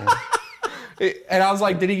all. And I was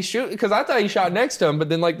like, did he shoot? Because I thought he shot next to him, but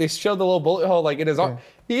then like they showed the little bullet hole like in his arm.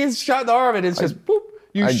 He gets shot in the arm and it's just, boop,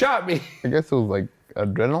 you shot me. I guess it was like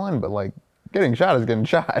adrenaline, but like getting shot is getting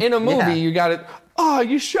shot. In a movie, you got it. "Oh,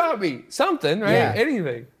 you shot me." Something, right? Yeah.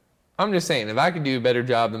 Anything. I'm just saying, if I could do a better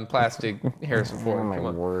job than plastic Harrison Ford, oh my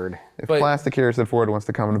word. If plastic Harrison Ford wants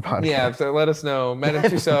to come on the podcast. Yeah, so let us know. Madame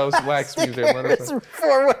Tussauds, Wax Music, let us know. Harrison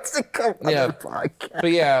Ford wants to come on the podcast.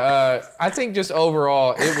 But I think just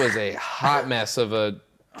overall, it was a hot mess of a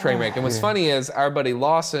train wreck. And what's funny is our buddy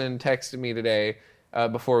Lawson texted me today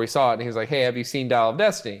before we saw it, and he was like, "Hey, have you seen Dial of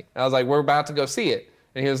Destiny?" I was like, "We're about to go see it."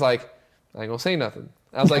 And he was like, "I ain't gonna say nothing."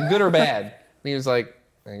 I was like, "Good or bad?" And he was like,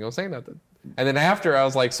 "I ain't gonna say nothing." And then after, I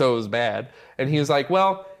was like, "So it was bad." And he was like,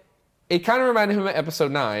 "Well, it kind of reminded him of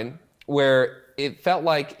episode 9, where it felt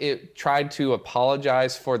like it tried to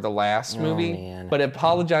apologize for the last movie, but it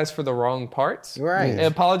apologized for the wrong parts. Right.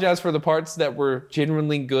 It apologized for the parts that were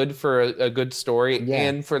genuinely good for a good story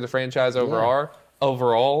and for the franchise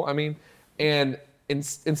overall, I mean. And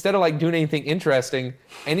instead of like doing anything interesting,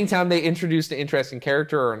 anytime they introduced an interesting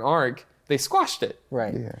character or an arc, they squashed it.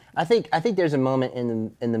 Right. Yeah. I think there's a moment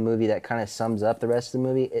in the movie that kind of sums up the rest of the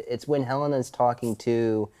movie. It's when Helena's talking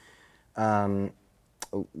to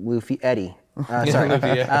Eddie. Sorry.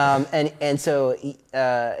 And so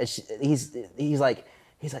he's like,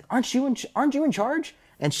 he's like, aren't you in charge?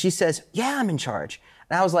 And she says, yeah, I'm in charge.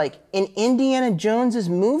 And I was like, in Indiana Jones's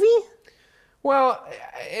movie? Well,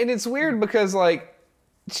 and it's weird because like,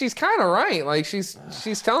 she's kind of right. Like she's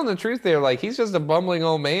telling the truth there. Like he's just a bumbling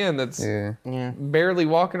old man that's barely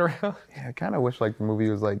walking around. Yeah, I kind of wish like the movie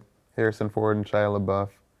was like Harrison Ford and Shia LaBeouf,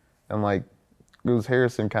 and like it was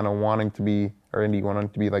Harrison kind of wanting to be, or Indy wanting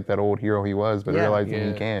to be like that old hero he was, but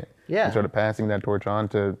realizing he can't. Yeah. He started passing that torch on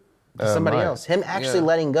to somebody else. Him actually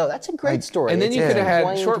letting go. That's a great story. And then you could have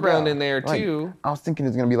had Short Round in there too. Like, I was thinking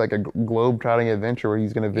it's gonna be like a globe-trotting adventure where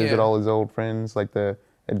he's gonna visit all his old friends, like the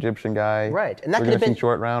Egyptian guy. Right. And that could have been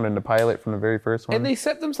Short Round and the pilot from the very first one. And they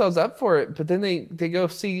set themselves up for it, but then they go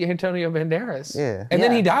see Antonio Banderas. Yeah. And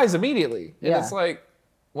then he dies immediately. And it's like,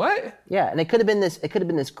 what? Yeah, and it could have been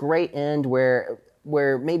this great end where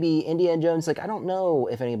maybe Indiana Jones like, I don't know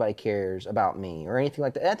if anybody cares about me or anything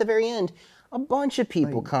like that. At the very end, a bunch of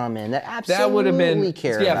people come in that absolutely that would have been,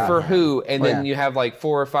 care about for him. who? And then you have like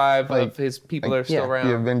 4 or 5 of his people that are still around.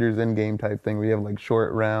 The Avengers Endgame type thing. We have like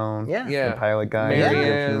Short Round, the pilot guy,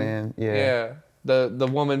 Man. The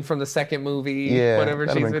woman from the second movie, whatever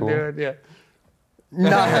she's been doing. Yeah.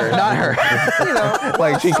 Not her. You know,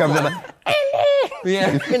 like she comes in like,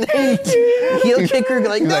 he'll kick her,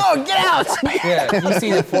 like, no, get out. Yeah, you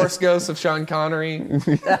see the Force Ghost of Sean Connery.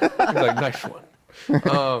 He's like, nice one.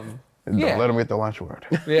 Don't let him get the lunch word.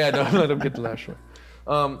 Yeah, don't let him get the last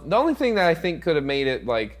one. The only thing that I think could have made it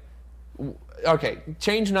like, okay,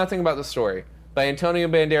 change nothing about the story. By Antonio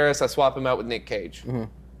Banderas, I swap him out with Nick Cage. Mm-hmm.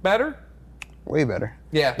 Better? Way better.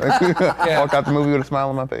 Yeah. Walk out the movie with a smile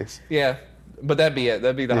on my face. Yeah. But that'd be it.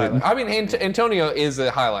 That'd be the highlight. I mean, Antonio is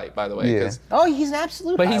a highlight, by the way. Yeah. Oh, he's an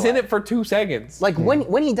absolute highlight. He's in it for 2 seconds. Like,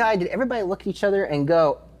 when he died, did everybody look at each other and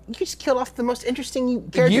go, you just killed off the most interesting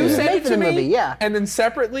character you said it to me, movie. Yeah. And then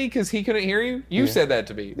separately, because he couldn't hear you, you said that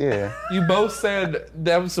to me. Yeah. You both said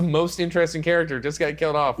that was the most interesting character, just got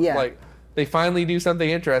killed off. Yeah. Like, they finally do something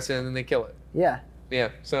interesting and then they kill it. Yeah. Yeah,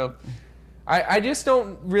 so I just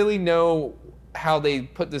don't really know how they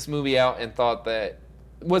put this movie out and thought that...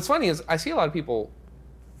 What's funny is I see a lot of people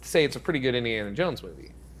say it's a pretty good Indiana Jones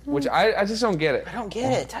movie, which I just don't get it. I don't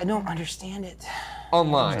get it. I don't understand it.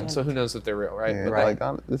 Online, so who knows if they're real, right? Yeah, But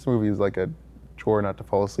like this movie is like a chore not to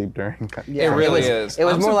fall asleep during. Yeah, it really is. It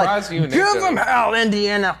was I'm more like, surprised you and Nick give don't. them hell,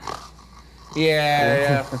 Indiana.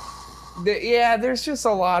 Yeah. Yeah, there's just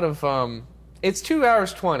a lot of... it's 2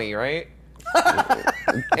 hours 20, right?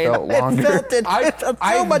 It felt longer. It felt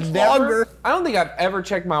so much longer. I don't think I've ever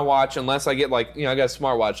checked my watch unless I get like, I got a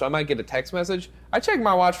smartwatch, so I might get a text message. I check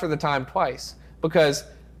my watch for the time twice because,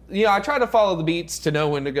 I try to follow the beats to know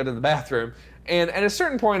when to go to the bathroom. And at a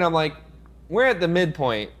certain point, I'm like, we're at the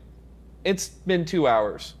midpoint. It's been 2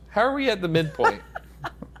 hours. How are we at the midpoint?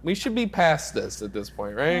 We should be past this at this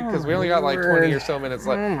point, right? Because we only got like 20 or so minutes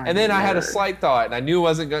left. And then I had a slight thought, and I knew it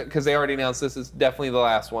wasn't going because they already announced this is definitely the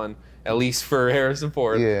last one, at least for Harrison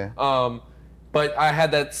Ford. Yeah. But I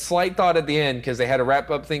had that slight thought at the end because they had to wrap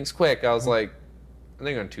up things quick. I was like, are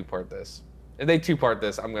they going to 2-part this? If they 2-part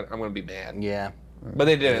this, I'm gonna be mad. Yeah. But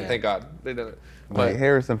they didn't. Thank God they didn't. But Like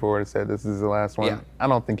Harrison Ford said this is the last one. Yeah. I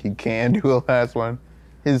don't think he can do a last one.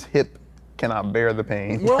 His hip cannot bear the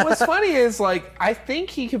pain. well, what's funny is like I think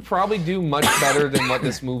he could probably do much better than what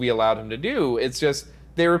this movie allowed him to do. It's just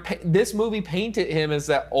this movie painted him as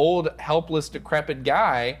that old, helpless, decrepit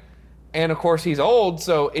guy, and of course he's old,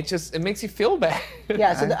 so it makes you feel bad.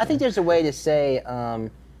 Yeah, so I think there's a way to say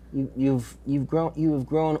you've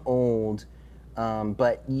grown old,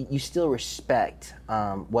 but you still respect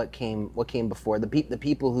what came before. The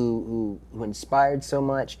people who inspired so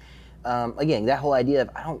much. Again, that whole idea of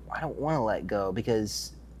I don't want to let go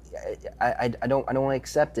because I don't want to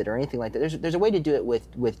accept it or anything like that. There's a way to do it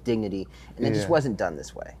with dignity, and it just wasn't done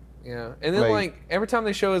this way. Yeah, and then like every time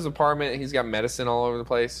they show his apartment, he's got medicine all over the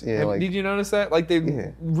place. Yeah, did you notice that? Like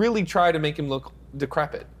they really try to make him look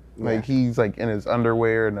decrepit. Like he's like in his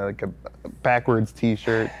underwear and like a backwards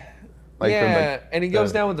T-shirt. Like and he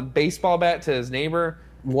goes down with a baseball bat to his neighbor.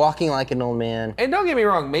 Walking like an old man. And don't get me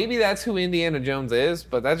wrong, maybe that's who Indiana Jones is,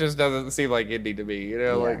 but that just doesn't seem like Indy to me.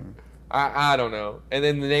 Like I don't know. And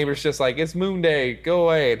then the neighbor's just like, "It's Moon Day, go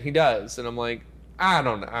away," and he does, and I'm like, I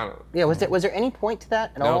don't know. Yeah, was there any point to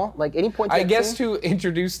that at all? Like any point? I guess to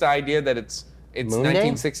introduce the idea that it's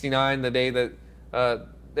 1969, the day that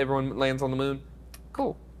everyone lands on the moon.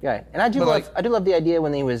 Cool. Yeah, and I do love the idea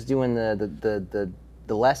when he was doing the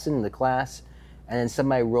lesson, the class, and then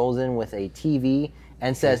somebody rolls in with a TV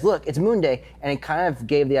and says, "Look, it's Moon Day," and it kind of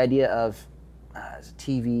gave the idea of there's a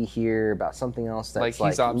TV here about something else that's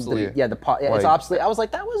like he's obsolete. It's obsolete. I was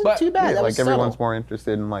like, that wasn't too bad. That was everyone's subtle. more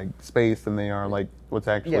interested in like space than they are like what's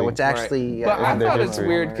actually. Yeah, what's actually. Right. But I thought it's history.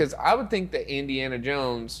 weird because I would think that Indiana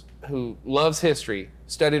Jones, who loves history,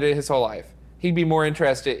 studied it his whole life, he'd be more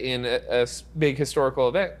interested in a big historical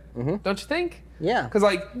event. Mm-hmm. Don't you think? Yeah. Because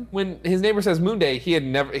like when his neighbor says Moon Day, he had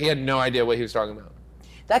no idea what he was talking about.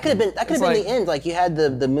 That could have been the end. Like you had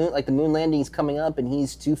the moon, like the moon landings coming up, and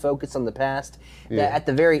he's too focused on the past. That at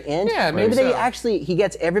the very end, maybe he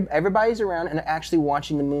gets everybody's around and actually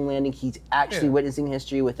watching the moon landing. He's actually witnessing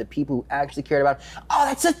history with the people who actually cared about. Oh,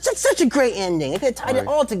 that's such a great ending. They could have tied it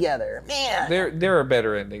all together, man. There are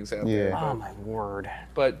better endings out there. Oh my word!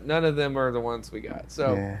 But none of them are the ones we got.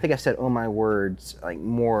 So I think I've said "oh my words" like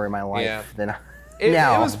more in my life than it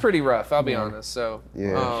now. It was pretty rough. I'll be honest. So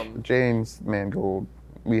James Mangold.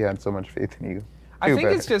 We had so much faith in you. I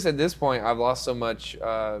think it's just at this point I've lost so much.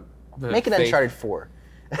 Make it Uncharted 4.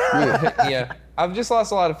 Yeah, I've just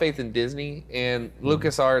lost a lot of faith in Disney and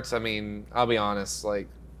LucasArts. I mean, I'll be honest, like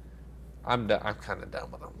I'm kind of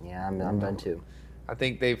done with them. Yeah, I'm done too. I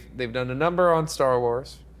think they've done a number on Star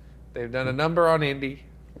Wars. They've done a number on Indy.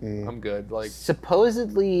 Yeah. I'm good. Like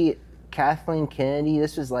supposedly Kathleen Kennedy,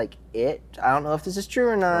 this was like it. I don't know if this is true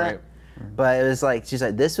or not. Right. But it was like, she's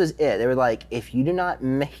like, this was it. They were like, if you do not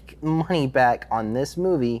make money back on this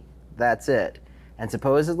movie, that's it. And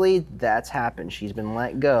supposedly that's happened. She's been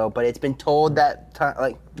let go, but it's been told that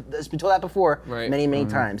it's been told that before many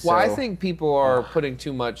times. Well, I think people are putting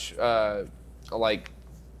too much,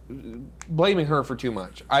 blaming her for too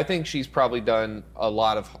much. I think she's probably done a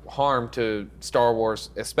lot of harm to Star Wars,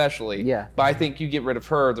 especially. Yeah. But I think you get rid of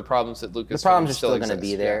her, the problems that Lucas. The problems are still going to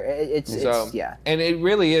be there. It's And it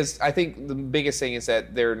really is. I think the biggest thing is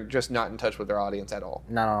that they're just not in touch with their audience at all.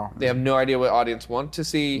 No. They have no idea what audience want to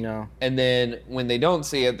see. No. And then when they don't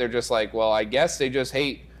see it, they're just like, well, I guess they just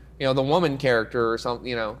hate. The woman character or something.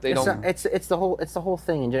 They don't. It's the whole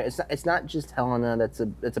thing. It's not just Helena that's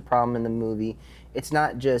a problem in the movie. It's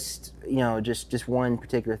not just just one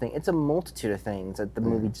particular thing. It's a multitude of things that the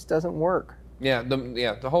movie just doesn't work. Yeah,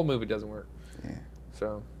 the whole movie doesn't work. Yeah.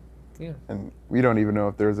 So, yeah. And we don't even know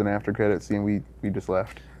if there's an after credit scene. We just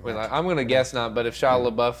left. Well, I'm gonna guess not. But if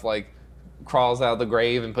Shia LaBeouf crawls out of the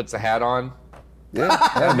grave and puts a hat on,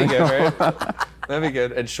 that'd be good, right? That'd be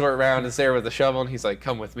good. And Short Round is there with a shovel, and he's like,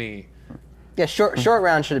 "Come with me." Yeah, Short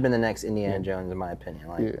Round should have been the next Indiana Jones, in my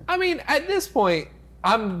opinion. I mean, at this point,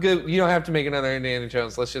 I'm good. You don't have to make another Indiana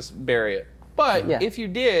Jones. Let's just bury it. But if you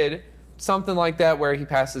did something like that where he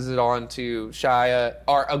passes it on to Shia,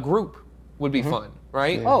 or a group would be fun,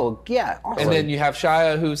 right? Yeah. Oh, yeah. Awesome. And then you have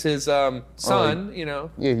Shia, who's his son,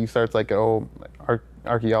 Yeah, he starts like an old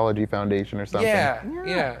archaeology foundation or something.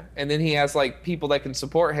 Yeah. And then he has people that can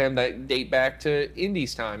support him that date back to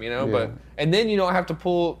Indy's time, and then you don't have to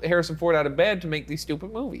pull Harrison Ford out of bed to make these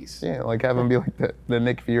stupid movies. Yeah, have him be like the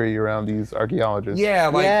Nick Fury around these archaeologists. Yeah,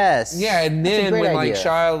 yes. Yeah, and then when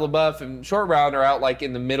Shia LaBeouf and Short Round are out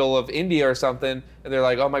in the middle of India or something, and they're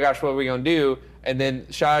like, oh my gosh, what are we gonna do? And then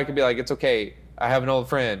Shia could be like, it's okay, I have an old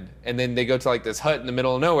friend. And then they go to this hut in the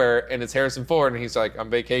middle of nowhere, and it's Harrison Ford, and he's like, I'm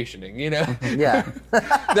vacationing, Yeah.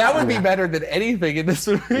 That would be better than anything in this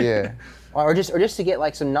movie. Yeah. Or just to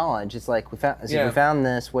get some knowledge. It's like, we found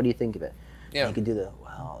this, what do you think of it? Yeah. And you could do it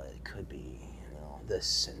could be,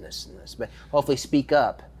 this and this and this. But hopefully speak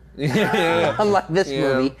up. Yeah. Unlike this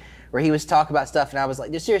movie, where he was talking about stuff, and I was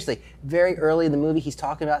like, just seriously, very early in the movie, he's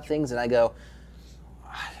talking about things, and I go,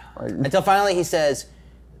 until finally he says,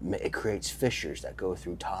 it creates fissures that go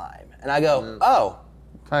through time. And I go, oh.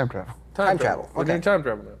 Time travel. Time travel. Okay. We're doing time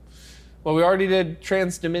travel now. Well, we already did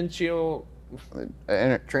transdimensional.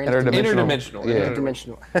 Interdimensional. Yeah.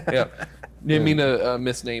 Interdimensional. Yeah. Didn't mean to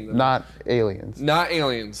misname them. Not aliens. Not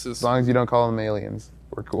aliens. As long as you don't call them aliens,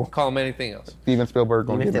 we're cool. Call them anything else. Steven Spielberg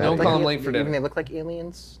won't get mad. Don't call them late for dinner. Even they look like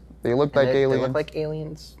aliens. They look like aliens. They look like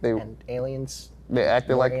aliens. And aliens. They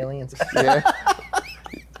acted like aliens. Yeah.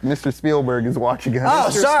 Mr. Spielberg is watching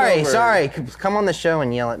us. Oh, sorry. Come on the show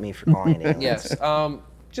and yell at me for calling it aliens. Yes.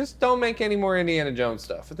 Just don't make any more Indiana Jones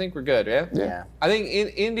stuff. I think we're good, yeah? Yeah. I think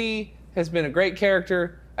Indy has been a great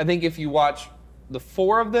character. I think if you watch the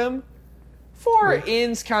 4 of them, 4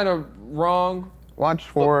 ends kind of wrong. Watch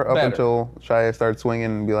 4 up until Shia starts swinging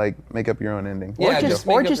and be like, make up your own ending.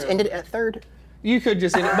 Or just end it at 3rd. You could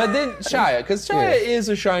just end it. But then Shia, because Shia is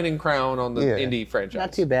a shining crown on the Indy franchise.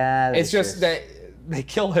 Not too bad. It's just that they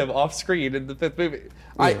kill him off screen in the 5th movie.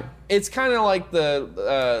 Yeah. It's kind of like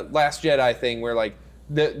the Last Jedi thing where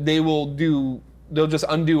they'll just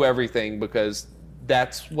undo everything because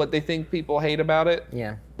that's what they think people hate about it.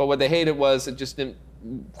 Yeah. But what they hated was it just didn't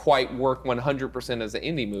quite work 100% as an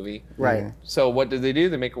indie movie. Right. So what do?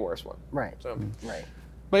 They make a worse one. Right. So. Right.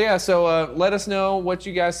 But yeah, so let us know what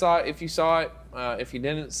you guys saw. If you saw it, if you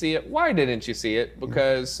didn't see it, why didn't you see it?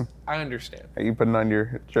 Because I understand. Are you putting on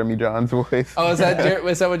your Jeremy Johns voice? Oh, is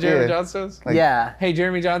that what Jeremy Johns does? Like, yeah. Hey,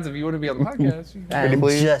 Jeremy Johns, if you want to be on the podcast. And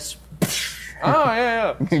just... Oh,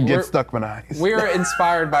 yeah. Get stuck in my eyes. We're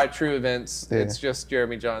inspired by true events. Yeah. It's just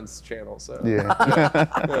Jeremy Johns' channel. So yeah.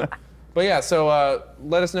 But yeah, so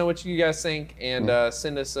let us know what you guys think and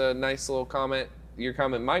send us a nice little comment. Your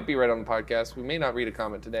comment might be read on the podcast. We may not read a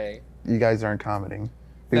comment today. You guys aren't commenting.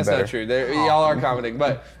 That's not true. Y'all are commenting,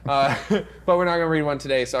 but we're not gonna read one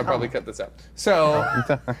today, so I'll probably cut this out.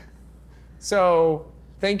 So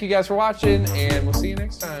thank you guys for watching, and we'll see you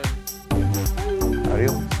next time.